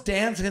Joe's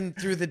dancing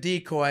through the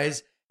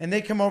decoys and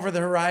they come over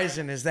the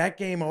horizon, is that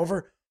game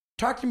over?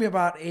 Talk to me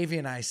about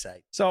avian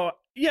eyesight. So,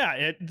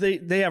 yeah,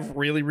 they have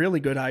really, really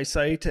good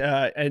eyesight.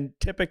 And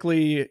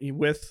typically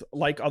with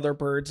like other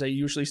birds, they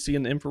usually see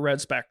in the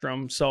infrared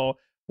spectrum. So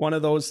one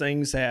of those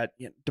things that,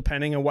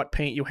 depending on what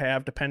paint you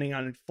have, depending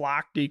on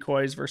flock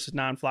decoys versus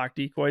non-flock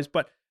decoys.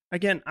 But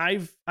again,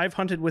 I've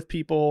hunted with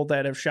people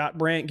that have shot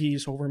brant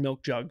geese over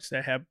milk jugs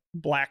that have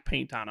black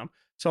paint on them.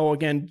 So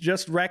again,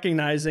 just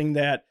recognizing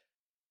that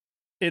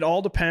it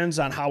all depends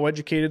on how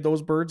educated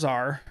those birds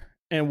are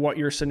and what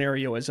your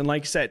scenario is. And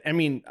like I said, I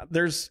mean,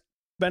 there's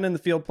been in the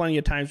field plenty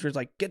of times where it's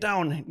like, get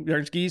down,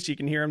 there's geese, you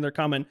can hear them, they're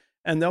coming,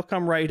 and they'll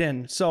come right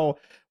in. So,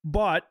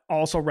 but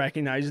also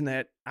recognizing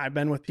that I've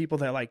been with people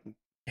that like,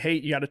 hey,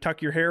 you got to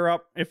tuck your hair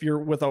up. If you're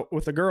with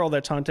a girl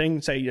that's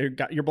hunting, say you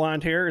got your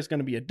blonde hair is going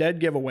to be a dead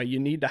giveaway. You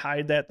need to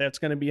hide that. That's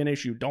going to be an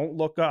issue. Don't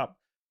look up.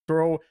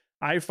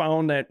 I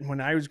found that when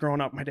I was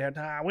growing up, my dad,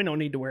 we don't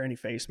need to wear any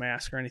face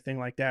mask or anything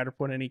like that or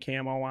put any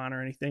camo on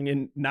or anything.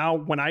 And now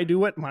when I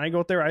do it, when I go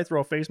out there, I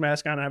throw a face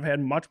mask on and I've had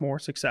much more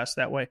success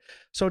that way.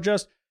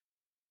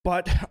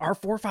 But our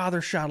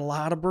forefathers shot a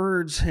lot of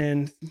birds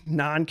in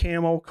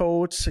non-camo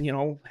coats,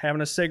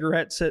 having a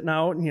cigarette sitting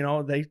out,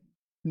 and, they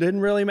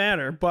didn't really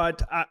matter.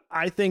 But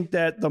I think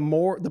that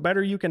the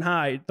better you can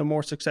hide, the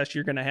more success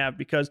you're going to have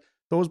because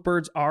those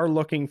birds are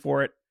looking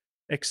for it,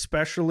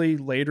 especially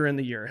later in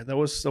the year.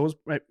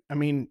 I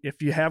mean,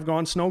 if you have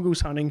gone snow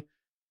goose hunting,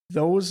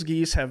 those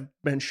geese have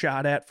been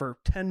shot at for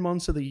 10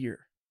 months of the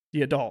year,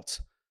 the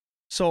adults.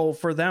 So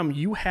for them,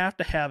 you have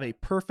to have a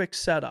perfect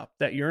setup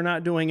that you're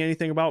not doing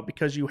anything about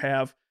because you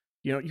have,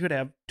 you could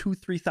have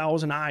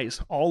 2,000-3,000 eyes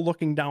all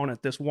looking down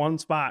at this one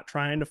spot,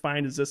 trying to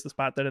find, is this the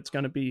spot that it's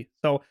going to be?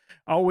 So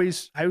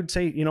always, I would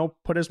say,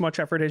 put as much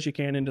effort as you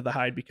can into the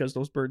hide because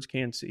those birds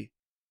can see.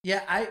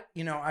 Yeah,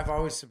 I've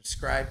always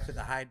subscribed to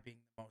the hide being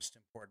the most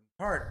important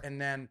part. And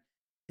then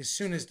as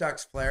soon as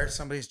ducks flare,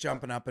 somebody's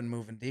jumping up and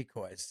moving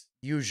decoys,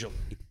 usually.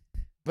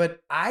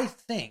 But I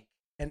think,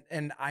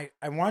 and I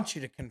want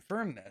you to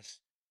confirm this,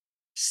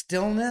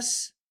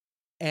 stillness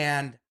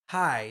and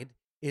hide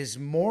is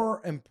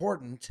more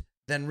important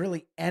than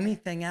really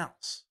anything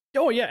else.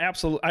 Oh, yeah,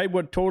 absolutely. I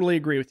would totally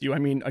agree with you. I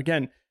mean,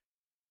 again,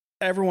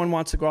 everyone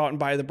wants to go out and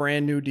buy the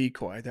brand new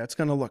decoy. That's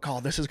going to look,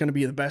 this is going to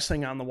be the best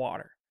thing on the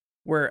water.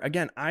 Where,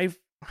 again, I've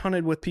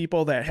hunted with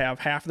people that have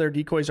half of their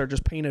decoys are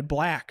just painted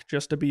black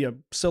just to be a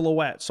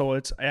silhouette. So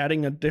it's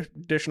adding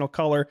additional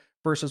color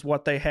versus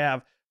what they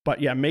have. But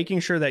yeah,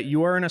 making sure that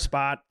you are in a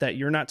spot that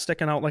you're not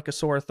sticking out like a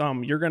sore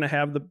thumb. You're going to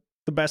have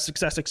the best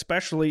success,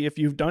 especially if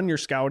you've done your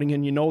scouting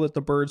and you know that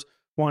the birds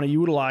want to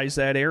utilize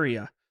that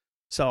area.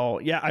 So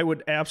yeah, I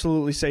would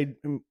absolutely say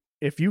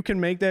if you can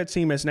make that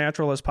seem as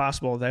natural as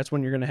possible, that's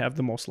when you're going to have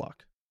the most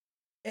luck.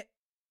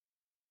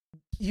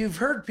 You've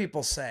heard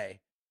people say,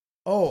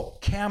 oh,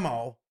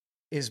 camo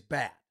is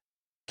bad.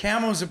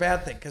 Camo's a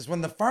bad thing because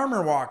when the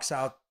farmer walks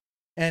out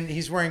and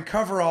he's wearing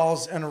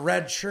coveralls and a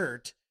red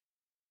shirt,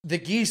 the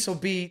geese will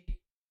be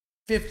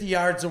 50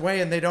 yards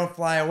away and they don't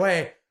fly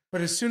away. But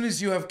as soon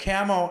as you have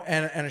camo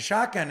and a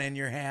shotgun in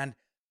your hand,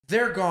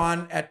 they're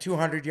gone at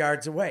 200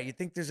 yards away. You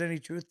think there's any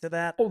truth to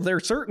that? Oh, there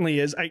certainly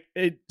is.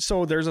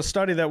 So there's a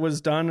study that was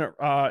done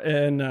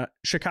in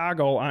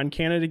Chicago on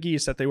Canada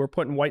geese that they were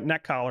putting white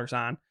neck collars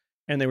on,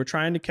 and they were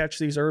trying to catch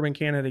these urban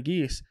Canada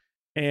geese.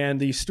 And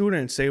these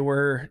students, they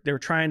were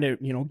trying to,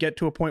 get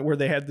to a point where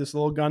they had this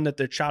little gun that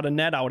they shot a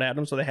net out at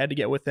them. So they had to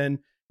get within,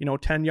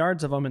 10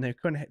 yards of them, and they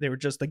couldn't. They were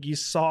just, the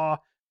geese saw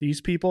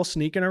these people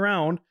sneaking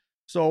around.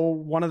 So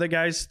one of the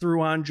guys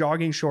threw on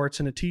jogging shorts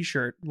and a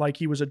t-shirt like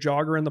he was a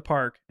jogger in the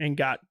park and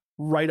got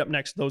right up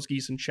next to those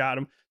geese and shot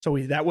them. So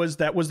that was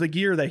the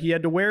gear that he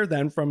had to wear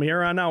then from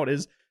here on out.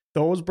 Is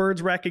those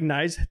birds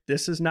recognize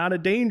this is not a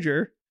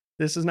danger.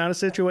 This is not a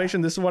situation.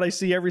 This is what I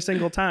see every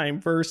single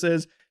time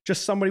versus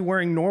just somebody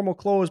wearing normal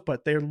clothes,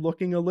 but they're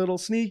looking a little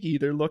sneaky.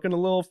 They're looking a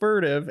little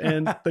furtive,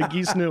 and the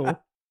geese knew.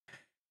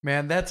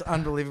 Man, that's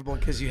unbelievable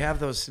because you have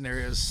those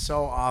scenarios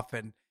so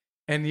often,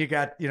 and you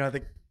got,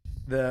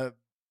 the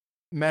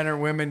men or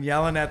women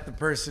yelling at the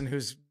person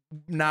who's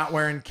not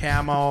wearing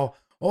camo.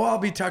 Oh, I'll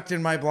be tucked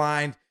in my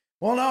blind.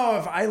 Well, no,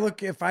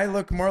 if I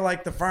look more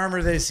like the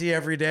farmer they see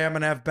every day, I'm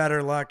going to have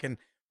better luck. And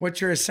what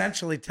you're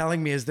essentially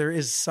telling me is there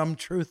is some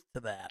truth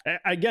to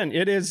that. Again,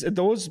 it is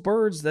those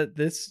birds that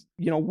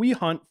we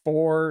hunt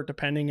for,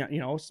 depending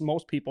on,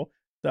 most people,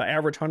 the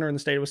average hunter in the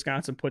state of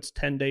Wisconsin puts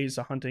 10 days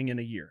of hunting in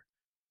a year.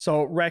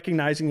 So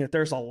recognizing that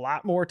there's a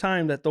lot more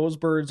time that those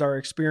birds are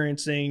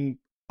experiencing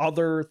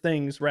other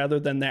things rather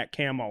than that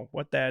camo,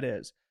 what that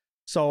is.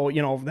 So,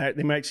 that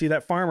they might see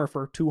that farmer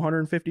for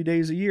 250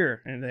 days a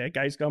year, and that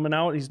guy's coming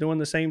out, he's doing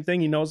the same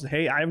thing. He knows,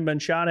 hey, I haven't been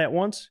shot at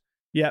once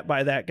yet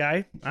by that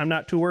guy. I'm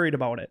not too worried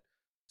about it.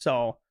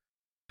 So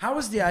how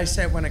is the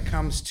eyesight when it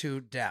comes to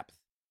depth?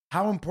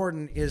 How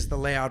important is the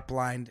layout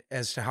blind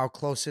as to how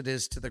close it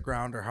is to the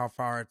ground or how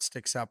far it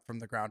sticks up from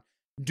the ground?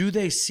 Do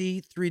they see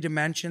 3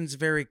 dimensions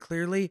very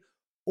clearly?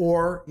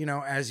 Or,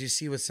 as you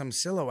see with some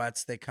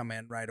silhouettes, they come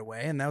in right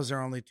away, and those are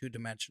only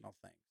 2-dimensional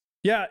things.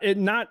 Yeah, it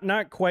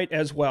not quite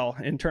as well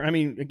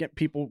again,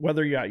 people,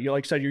 whether you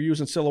like I said, you're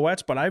using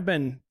silhouettes, but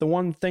the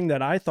one thing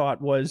that I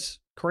thought was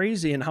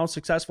crazy and how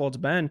successful it's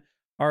been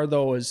are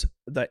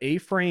the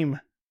A-frame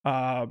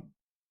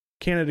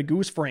Canada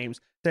Goose frames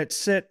that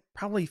sit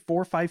probably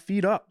 4 or 5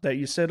 feet up, that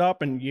you sit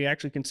up and you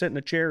actually can sit in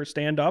a chair or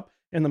stand up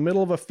in the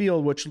middle of a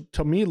field, which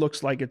to me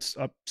looks like it's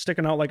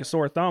sticking out like a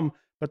sore thumb,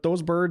 but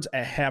those birds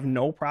have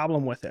no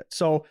problem with it.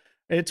 So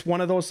it's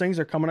one of those things,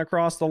 they're coming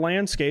across the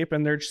landscape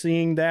and they're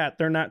seeing that.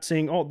 They're not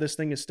seeing, oh, this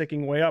thing is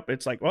sticking way up.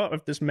 It's like, well,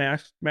 if this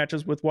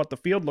matches with what the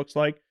field looks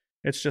like,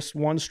 it's just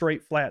one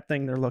straight flat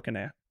thing they're looking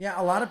at. Yeah,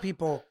 a lot of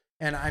people,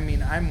 and I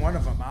mean, I'm one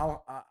of them.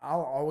 I'll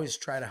always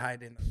try to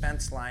hide in the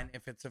fence line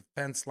if it's a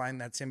fence line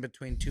that's in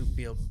between 2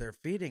 fields they're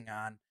feeding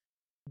on.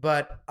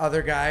 But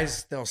other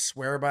guys, they'll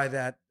swear by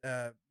that,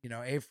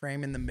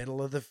 A-frame in the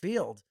middle of the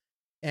field.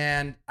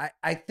 And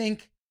I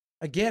think,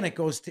 again, it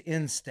goes to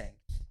instinct.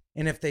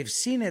 And if they've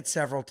seen it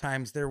several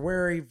times, they're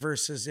wary,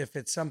 versus if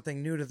it's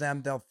something new to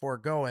them, they'll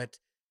forego it.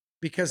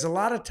 Because a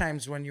lot of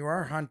times when you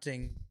are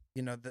hunting,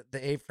 the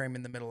A-frame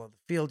in the middle of the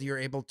field, you're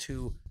able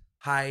to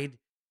hide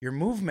your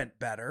movement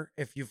better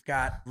if you've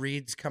got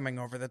reeds coming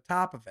over the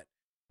top of it.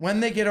 When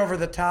they get over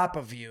the top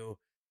of you,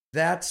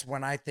 that's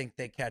when I think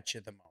they catch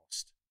you the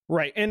most.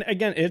 Right. And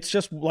again, it's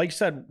just like I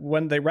said,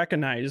 when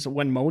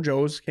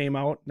Mojos came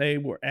out, they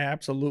were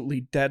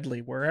absolutely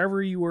deadly. Wherever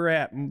you were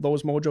at,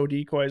 those Mojo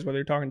decoys, whether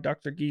you're talking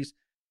ducks or geese,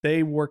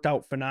 they worked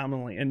out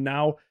phenomenally. And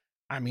now,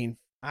 I mean,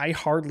 I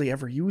hardly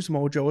ever use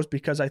Mojos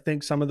because I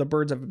think some of the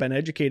birds have been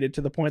educated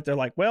to the point they're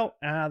like, well,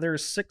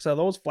 there's 6 of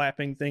those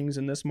flapping things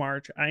in this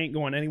march. I ain't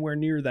going anywhere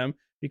near them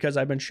because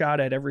I've been shot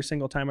at every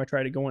single time I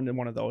try to go into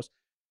one of those.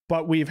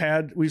 But we've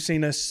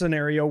seen a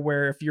scenario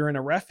where if you're in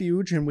a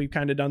refuge, and we've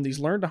kind of done these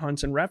learn to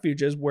hunts in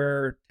refuges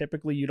where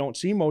typically you don't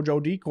see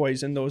Mojo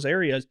decoys in those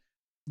areas,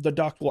 the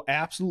duck will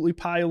absolutely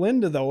pile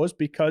into those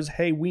because,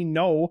 hey, we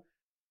know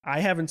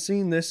I haven't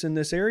seen this in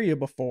this area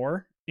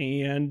before,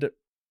 and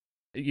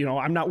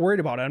I'm not worried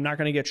about it. I'm not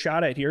going to get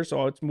shot at here,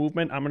 so it's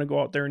movement. I'm going to go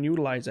out there and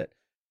utilize it.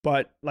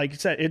 But like I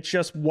said, it's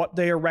just what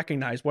they are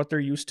recognized, what they're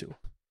used to.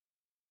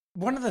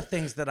 One of the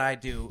things that I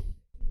do,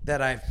 that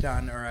I've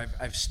done, or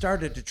I've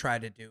started to try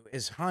to do,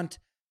 is hunt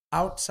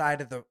outside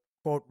of the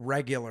quote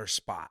regular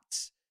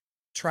spots.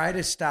 Try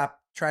to stop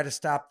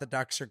the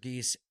ducks or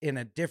geese in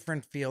a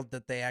different field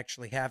that they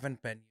actually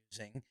haven't been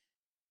using.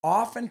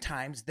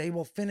 Oftentimes they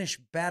will finish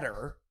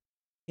better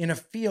in a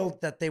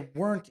field that they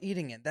weren't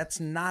eating in. That's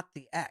not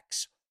the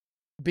X.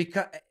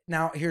 Because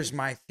now here's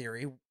my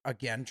theory,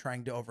 again,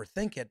 trying to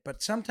overthink it,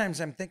 but sometimes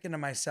I'm thinking to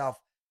myself,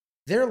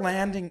 they're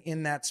landing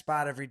in that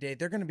spot every day.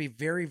 They're going to be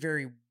very,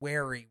 very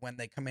wary when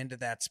they come into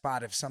that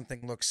spot if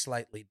something looks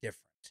slightly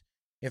different,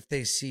 if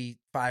they see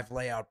 5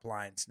 layout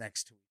blinds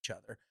next to each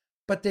other.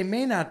 But they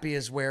may not be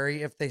as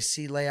wary if they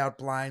see layout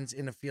blinds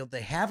in a field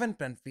they haven't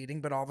been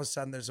feeding, but all of a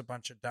sudden there's a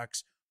bunch of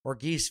ducks or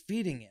geese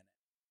feeding in it.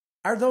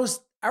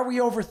 Are we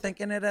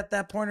overthinking it at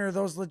that point, or are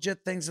those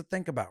legit things to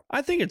think about?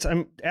 I think it's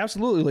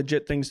absolutely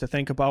legit things to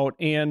think about.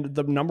 And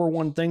the number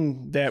one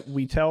thing that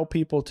we tell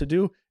people to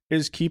do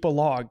is keep a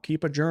log,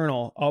 keep a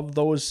journal of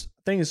those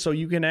things so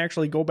you can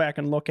actually go back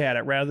and look at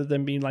it rather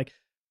than being like,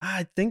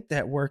 I think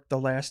that worked the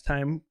last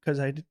time because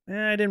I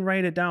didn't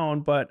write it down,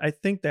 but I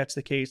think that's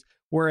the case.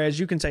 Whereas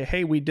you can say,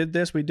 hey, we did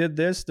this,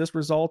 this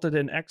resulted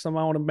in X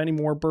amount of many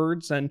more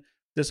birds than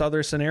this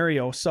other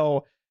scenario.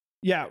 So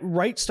yeah,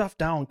 write stuff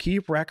down,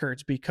 keep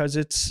records, because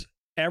it's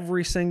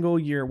every single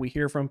year we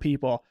hear from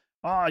people,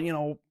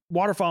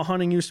 waterfowl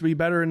hunting used to be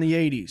better in the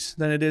 80s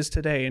than it is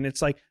today. And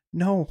it's like,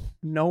 no,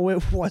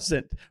 it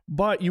wasn't.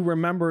 But you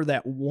remember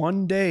that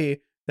one day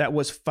that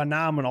was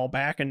phenomenal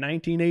back in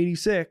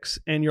 1986.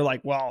 And you're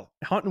like, well,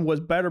 hunting was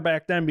better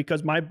back then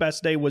because my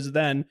best day was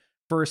then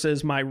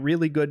versus my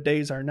really good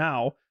days are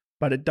now.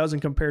 But it doesn't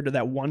compare to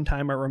that one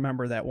time I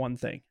remember that one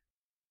thing.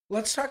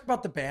 Let's talk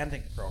about the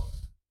banding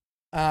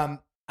program.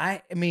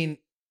 I mean,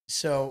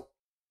 so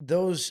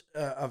those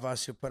of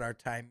us who put our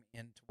time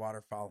into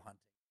waterfowl hunting,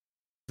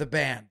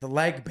 the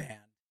leg band,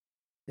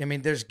 I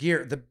mean, there's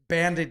gear, the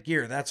banded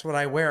gear. That's what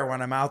I wear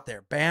when I'm out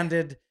there.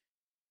 Banded.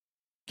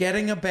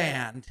 Getting a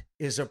band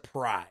is a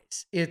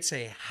prize. It's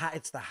the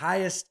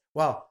highest,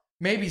 well,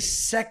 maybe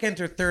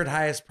second or third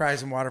highest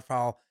prize in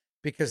waterfowl,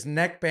 because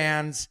neck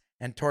bands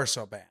and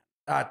tarsal bands.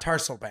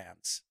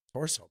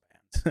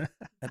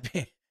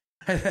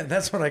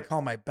 That's what I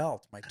call my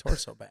belt, my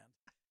torso band.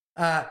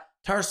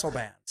 Tarsal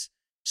bands.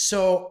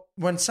 So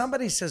when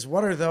somebody says,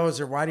 what are those,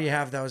 or why do you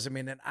have those? I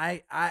mean, and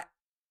I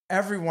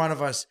every one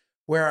of us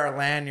wear our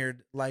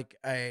lanyard like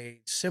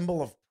a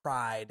symbol of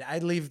pride. I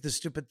leave the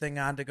stupid thing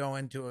on to go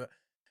into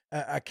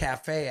a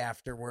cafe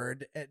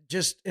afterward,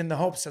 just in the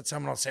hopes that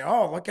someone will say,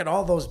 oh, look at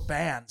all those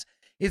bands.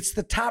 It's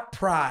the top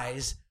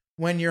prize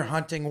when you're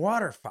hunting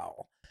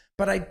waterfowl.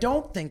 But I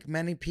don't think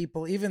many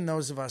people, even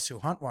those of us who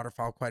hunt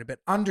waterfowl quite a bit,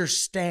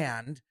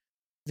 understand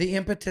the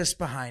impetus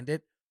behind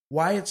it,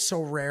 why it's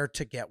so rare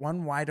to get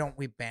one. Why don't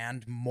we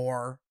ban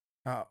more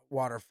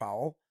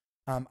waterfowl?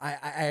 I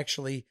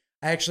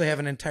actually have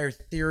an entire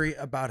theory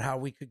about how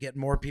we could get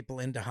more people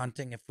into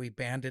hunting if we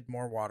banded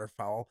more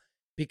waterfowl,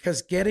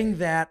 because getting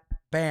that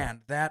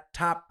band, that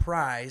top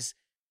prize,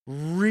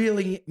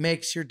 really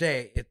makes your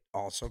day. It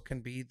also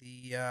can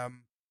be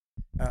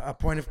a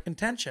point of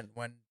contention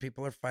when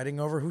people are fighting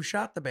over who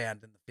shot the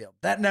band in the field.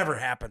 That never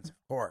happens, of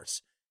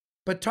course.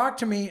 But talk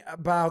to me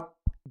about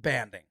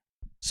banding.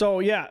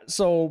 So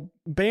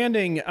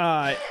banding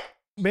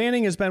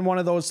has been one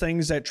of those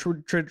things that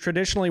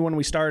traditionally, when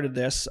we started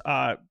this,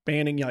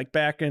 banding, like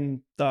back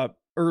in the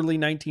early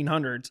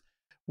 1900s,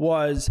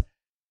 was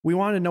we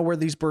wanted to know where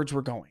these birds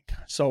were going.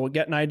 So we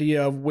get an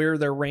idea of where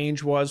their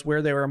range was,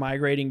 where they were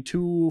migrating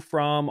to,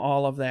 from,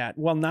 all of that.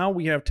 Well, now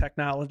we have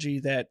technology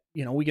that,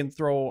 we can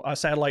throw a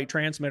satellite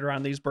transmitter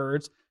on these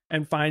birds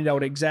and find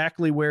out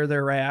exactly where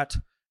they're at,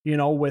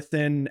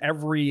 within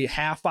every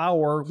half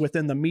hour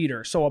within the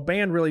meter. So a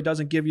band really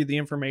doesn't give you the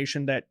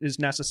information that is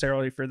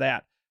necessarily for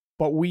that.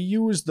 But we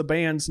use the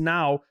bands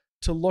now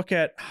to look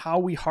at how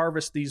we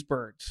harvest these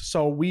birds.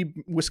 So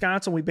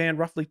Wisconsin, we band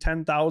roughly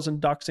 10,000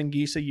 ducks and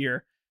geese a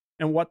year.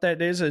 And what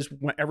that is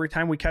every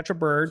time we catch a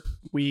bird,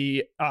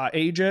 we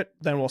age it,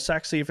 then we'll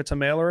see if it's a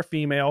male or a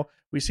female.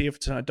 We see if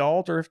it's an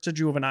adult or if it's a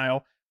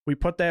juvenile. We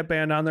put that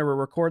band on there, we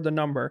record the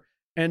number.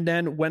 And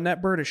then when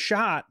that bird is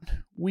shot,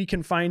 we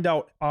can find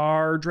out,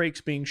 are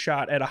drakes being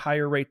shot at a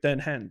higher rate than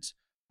hens?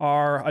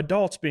 Are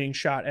adults being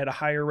shot at a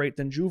higher rate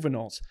than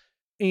juveniles?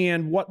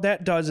 And what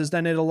that does is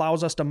then it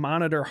allows us to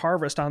monitor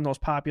harvest on those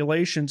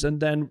populations,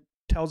 and then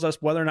tells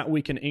us whether or not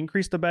we can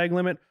increase the bag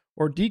limit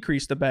or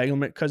decrease the bag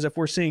limit. Because if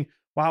we're seeing,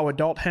 wow,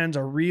 adult hens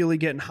are really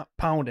getting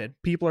pounded,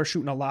 people are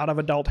shooting a lot of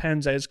adult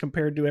hens as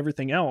compared to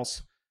everything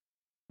else,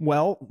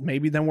 well,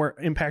 maybe then we're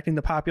impacting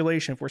the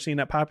population. If we're seeing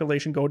that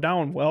population go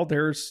down, well,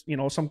 there's,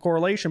 some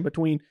correlation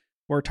between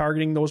we're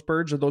targeting those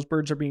birds, or those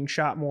birds are being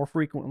shot more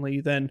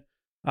frequently than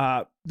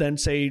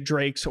say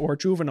drakes or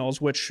juveniles,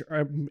 which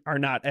are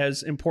not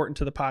as important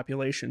to the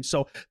population.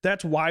 So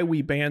that's why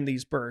we ban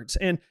these birds.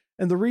 And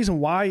the reason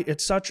why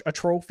it's such a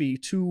trophy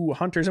to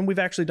hunters, and we've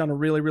actually done a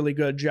really, really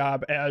good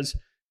job as,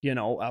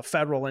 a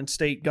federal and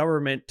state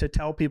government to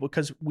tell people,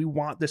 because we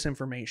want this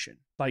information.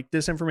 Like,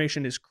 this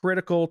information is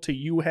critical to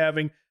you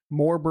having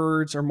more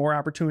birds or more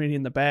opportunity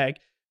in the bag.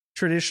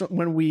 Traditionally,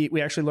 when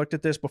we actually looked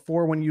at this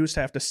before, when you used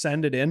to have to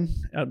send it in,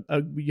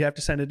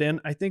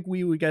 I think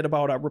we would get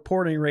about a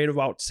reporting rate of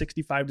about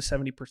 65 to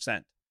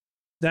 70%.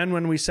 Then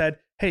when we said,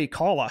 hey,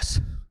 call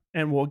us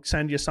and we'll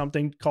send you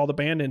something called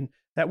abandon,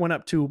 that went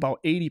up to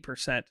about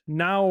 80%.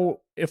 Now,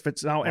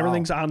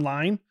 everything's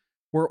online,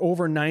 we're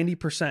over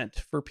 90%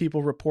 for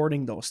people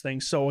reporting those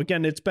things. So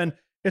again, it's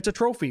a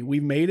trophy. We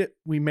made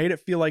it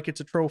feel like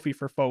it's a trophy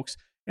for folks.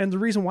 And the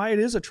reason why it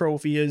is a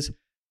trophy is,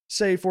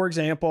 say, for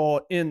example,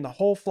 in the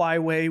whole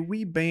flyway,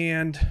 we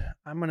banned,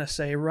 I'm going to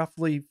say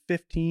roughly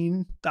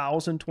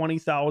 15,000,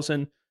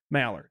 20,000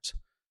 mallards.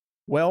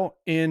 Well,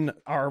 in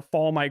our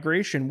fall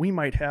migration, we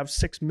might have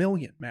 6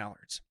 million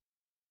mallards.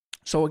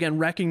 So again,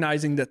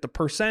 recognizing that the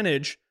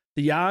percentage,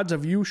 the odds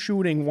of you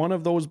shooting one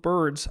of those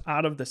birds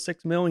out of the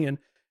 6 million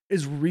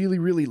is really,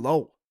 really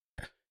low.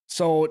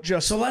 So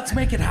let's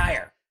make it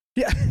higher.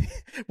 Yeah.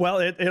 Well,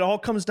 it all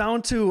comes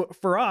down to,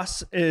 for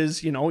us,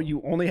 is,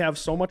 you only have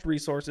so much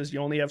resources, you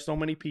only have so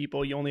many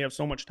people, you only have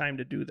so much time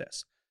to do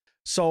this.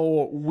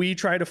 So we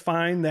try to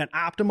find that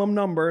optimum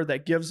number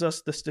that gives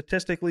us the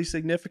statistically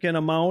significant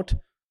amount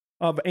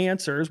of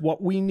answers,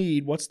 what we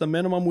need, what's the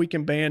minimum we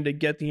can ban to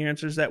get the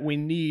answers that we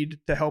need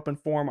to help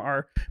inform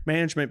our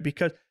management.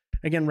 Because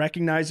again,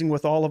 recognizing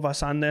with all of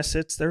us on this,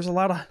 there's a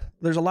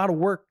lot of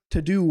work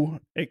to do,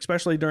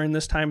 especially during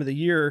this time of the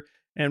year.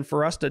 And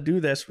for us to do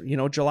this,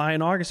 July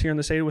and August here in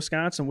the state of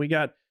Wisconsin,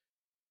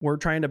 we're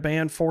trying to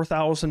ban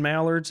 4,000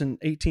 mallards and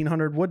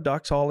 1,800 wood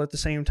ducks all at the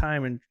same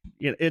time. And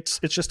it's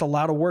just a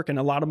lot of work and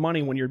a lot of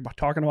money when you're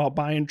talking about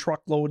buying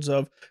truckloads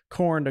of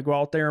corn to go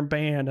out there and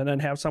ban, and then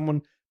have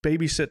someone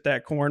babysit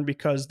that corn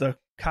because the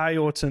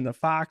coyotes and the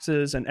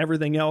foxes and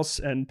everything else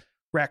and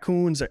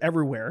raccoons are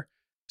everywhere.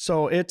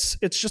 So it's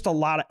just a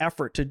lot of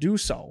effort to do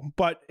so.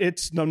 But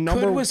it's the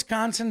number. Could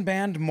Wisconsin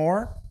ban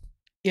more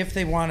if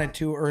they wanted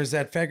to, or is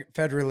that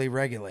federally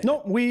regulated?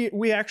 No,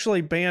 we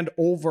actually banned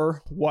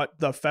over what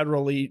the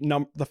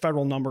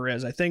federal number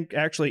is. I think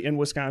actually in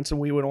Wisconsin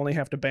we would only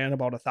have to ban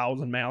about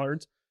 1,000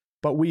 mallards,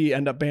 but we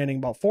end up banning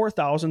about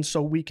 4,000,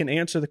 so we can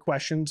answer the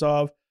questions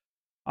of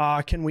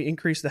can we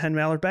increase the hen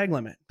mallard bag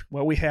limit?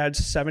 Well, we had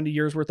 70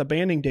 years worth of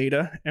banding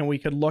data, and we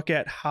could look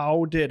at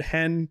how did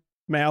hen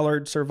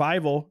mallard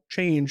survival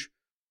change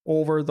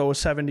over those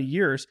 70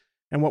 years.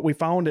 And what we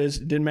found is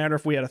it didn't matter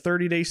if we had a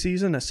 30-day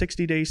season, a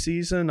 60-day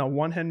season, a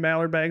 1 hen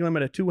mallard bag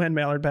limit, a 2 hen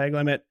mallard bag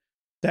limit.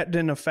 that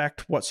didn't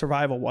affect what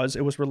survival was.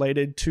 It was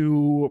related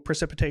to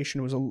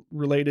precipitation. It was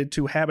related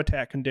to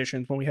habitat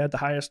conditions when we had the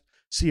highest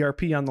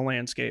CRP on the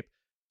landscape.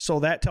 So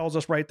that tells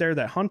us right there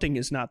that hunting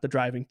is not the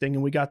driving thing.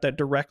 And we got that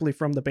directly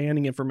from the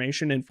banding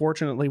information. And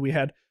fortunately, we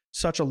had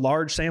such a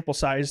large sample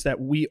size that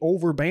we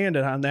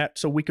over-banded on that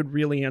so we could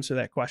really answer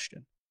that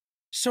question.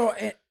 So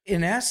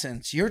in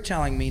essence, you're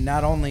telling me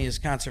not only is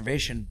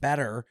conservation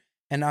better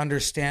and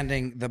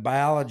understanding the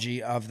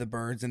biology of the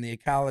birds and the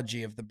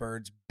ecology of the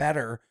birds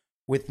better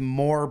with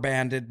more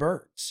banded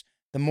birds.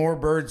 The more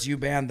birds you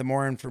band, the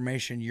more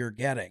information you're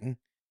getting.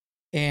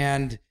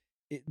 And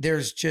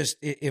there's just,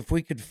 if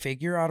we could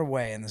figure out a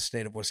way in the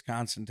state of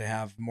Wisconsin to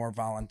have more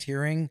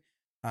volunteering,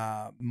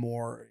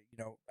 more,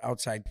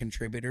 outside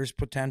contributors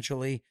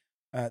potentially,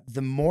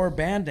 the more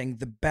banding,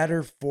 the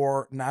better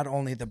for not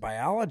only the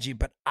biology,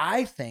 but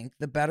I think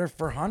the better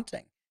for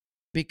hunting,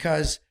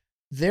 because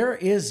there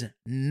is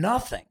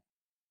nothing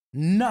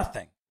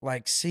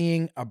like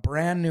seeing a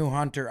brand new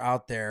hunter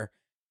out there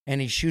and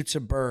he shoots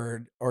a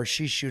bird or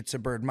she shoots a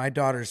bird. My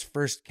daughter's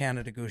first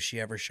Canada goose she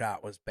ever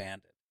shot was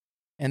banded.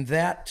 And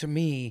that to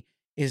me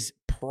is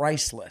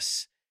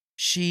priceless.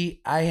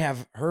 I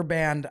have her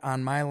band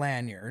on my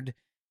lanyard,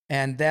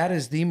 and that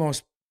is the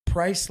most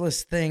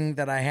priceless thing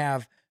that I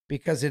have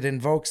because it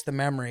invokes the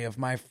memory of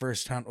my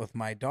first hunt with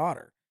my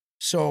daughter.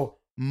 So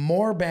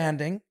more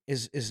banding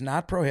is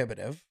not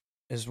prohibitive,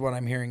 is what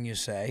I'm hearing you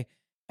say.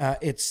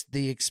 It's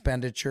the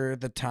expenditure,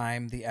 the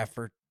time, the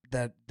effort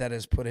that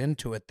is put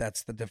into it.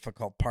 That's the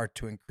difficult part,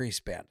 to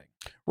increase banding.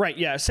 Right.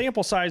 Yeah.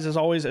 Sample size is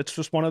always, it's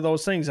just one of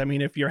those things. I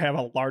mean, if you have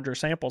a larger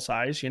sample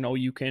size,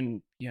 you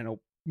can,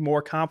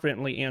 more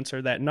confidently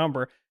answer that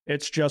number.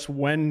 It's just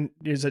when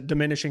is it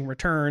diminishing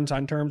returns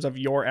on terms of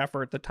your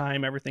effort, the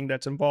time, everything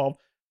that's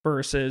involved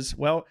versus,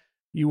 well,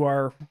 you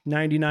are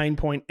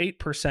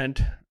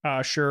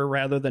 99.8% sure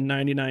rather than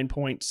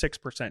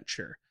 99.6%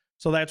 sure.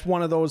 So that's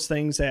one of those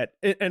things that,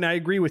 and I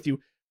agree with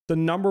you. The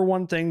number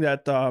one thing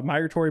that the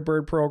Migratory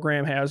Bird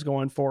Program has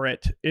going for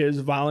it is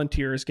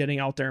volunteers getting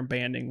out there and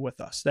banding with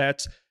us.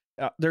 That's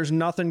there's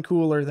nothing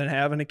cooler than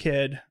having a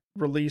kid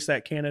release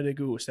that Canada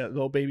goose, that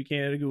little baby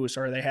Canada goose,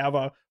 or they have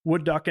a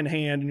wood duck in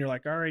hand and you're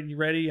like, all right, you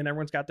ready? And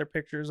everyone's got their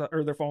pictures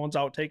or their phones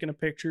out taking a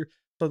picture.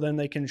 So then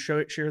they can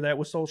share that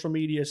with social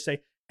media,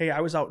 say, hey,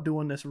 I was out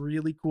doing this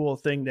really cool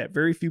thing that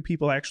very few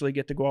people actually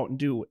get to go out and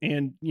do.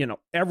 And,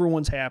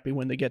 everyone's happy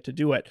when they get to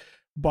do it.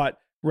 But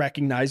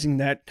recognizing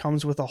that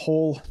comes with a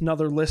whole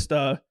nother list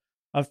of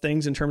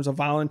things in terms of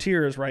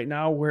volunteers. Right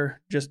now, we're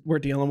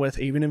dealing with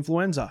avian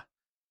influenza.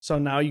 So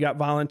now you got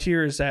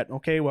volunteers that,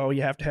 okay, well,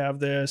 you have to have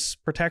this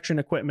protection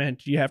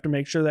equipment. You have to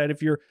make sure that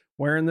if you're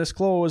wearing this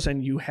clothes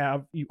and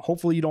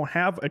hopefully you don't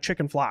have a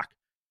chicken flock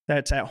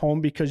that's at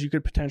home, because you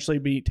could potentially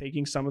be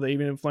taking some of the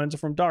avian influenza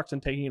from ducks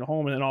and taking it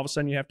home. And then all of a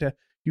sudden you have to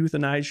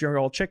euthanize your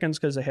old chickens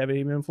because they have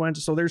avian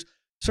influenza. So there's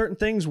certain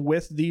things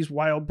with these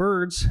wild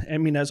birds. I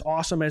mean, as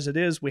awesome as it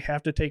is, we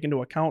have to take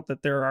into account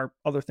that there are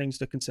other things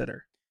to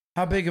consider.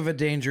 How big of a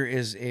danger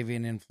is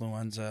avian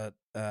influenza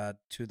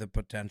to the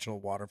potential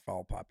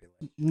waterfowl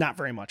population? Not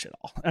very much at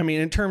all. I mean,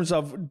 in terms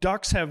of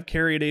ducks have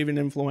carried avian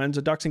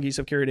influenza, ducks and geese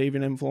have carried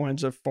avian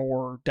influenza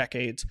for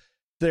decades.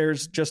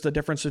 There's just a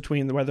difference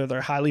between whether they're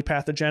highly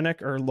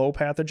pathogenic or low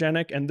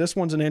pathogenic. And this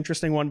one's an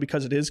interesting one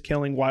because it is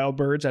killing wild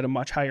birds at a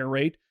much higher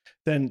rate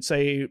than,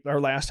 say,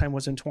 our last time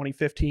was in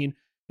 2015.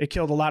 It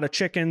killed a lot of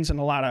chickens and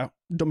a lot of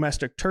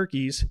domestic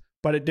turkeys,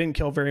 but it didn't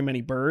kill very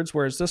many birds,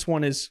 whereas this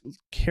one is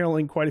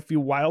killing quite a few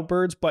wild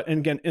birds. But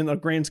again, in the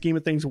grand scheme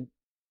of things,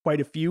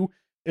 quite a few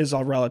is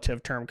a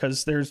relative term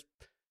because there's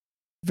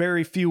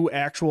very few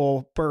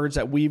actual birds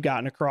that we've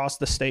gotten across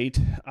the state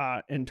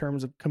in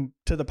terms of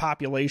to the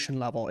population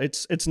level.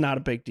 It's not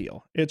a big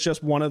deal. It's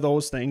just one of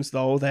those things,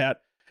 though,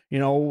 that,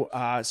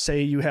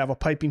 say you have a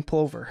piping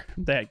plover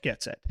that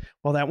gets it.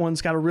 Well, that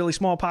one's got a really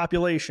small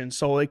population,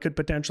 so it could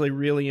potentially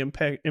really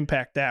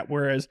impact that.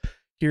 Whereas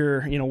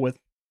here, with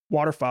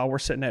waterfowl, we're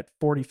sitting at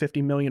 40,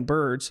 50 million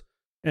birds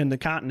in the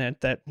continent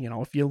that,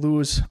 if you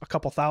lose a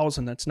couple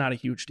thousand, that's not a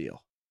huge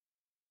deal.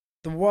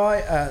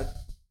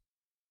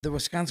 The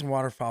Wisconsin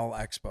Waterfowl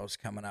Expo is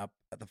coming up.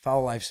 The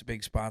Fowl Life's a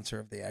big sponsor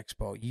of the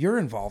expo. You're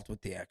involved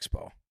with the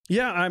expo.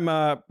 Yeah,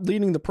 I'm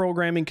leading the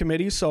programming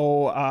committee,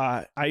 so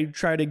I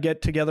try to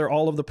get together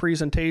all of the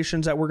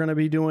presentations that we're going to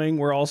be doing.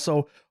 We're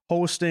also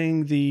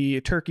hosting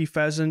the turkey,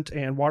 pheasant,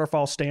 and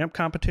waterfowl stamp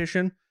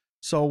competition.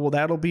 So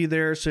that'll be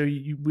there. So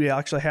we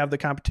actually have the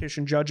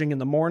competition judging in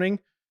the morning.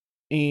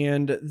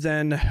 And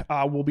then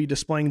we'll be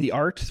displaying the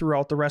art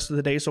throughout the rest of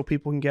the day so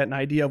people can get an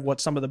idea of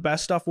what some of the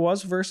best stuff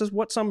was versus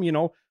what some,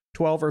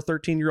 12 or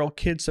 13-year-old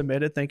kids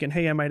submitted thinking,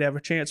 hey, I might have a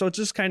chance. So it's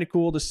just kind of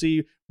cool to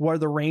see where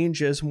the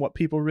range is and what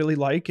people really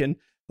like. And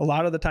a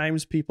lot of the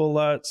times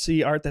people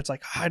see art that's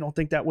like, I don't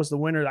think that was the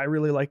winner. I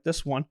really like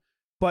this one.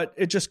 But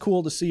it's just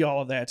cool to see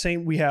all of that.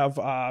 Same, we have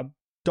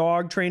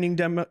dog training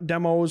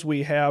demos.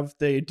 We have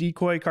the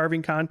decoy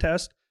carving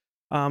contest.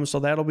 So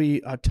that'll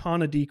be a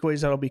ton of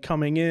decoys that'll be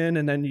coming in.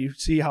 And then you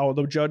see how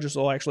the judges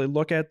will actually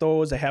look at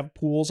those. They have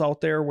pools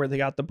out there where they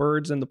got the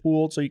birds in the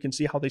pool so you can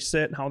see how they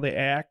sit and how they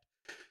act.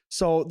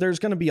 So there's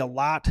going to be a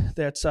lot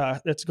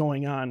that's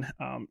going on.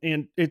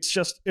 And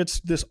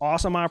it's this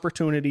awesome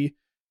opportunity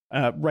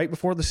right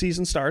before the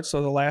season starts.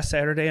 So the last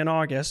Saturday in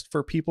August,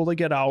 for people to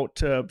get out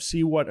to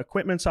see what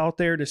equipment's out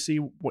there, to see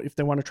if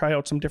they want to try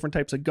out some different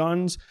types of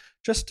guns,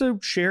 just to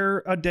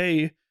share a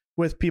day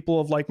with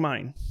people of like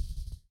mind.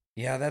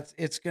 Yeah,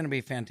 it's going to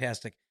be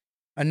fantastic.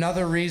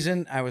 Another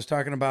reason, I was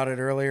talking about it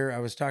earlier, I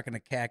was talking to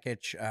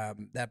Kakich,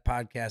 that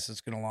podcast is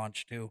going to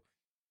launch too.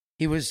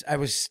 I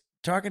was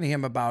talking to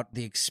him about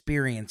the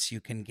experience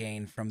you can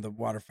gain from the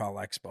Waterfowl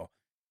Expo.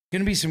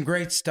 Going to be some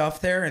great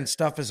stuff there, and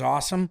stuff is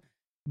awesome,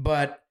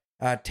 but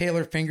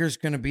Taylor Finger's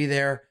going to be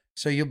there,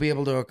 so you'll be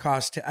able to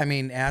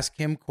ask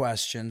him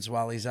questions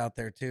while he's out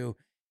there too.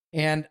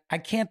 And I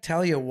can't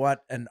tell you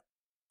what an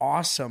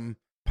awesome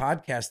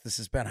podcast this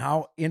has been,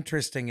 how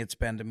interesting it's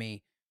been to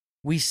me.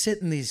 We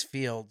sit in these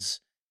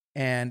fields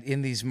and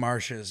in these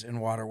marshes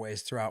and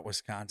waterways throughout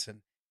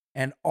Wisconsin,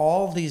 and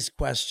all these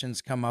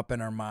questions come up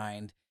in our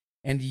mind.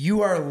 And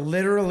you are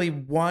literally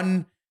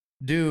one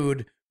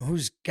dude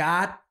who's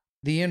got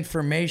the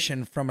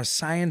information from a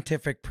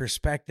scientific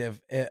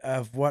perspective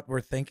of what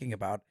we're thinking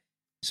about.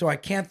 So I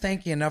can't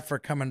thank you enough for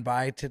coming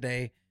by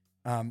today.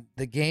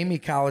 The game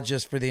bird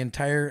ecologist for the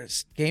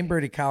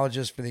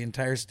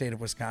entire state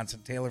of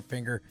Wisconsin, Taylor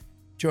Finger,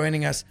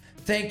 joining us.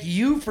 Thank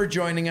you for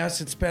joining us.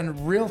 It's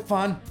been real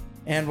fun,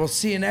 and we'll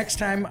see you next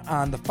time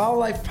on the Fowl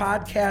Life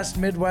Podcast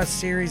Midwest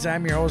Series.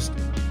 I'm your host,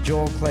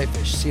 Joel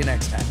Clayfish. See you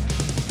next time.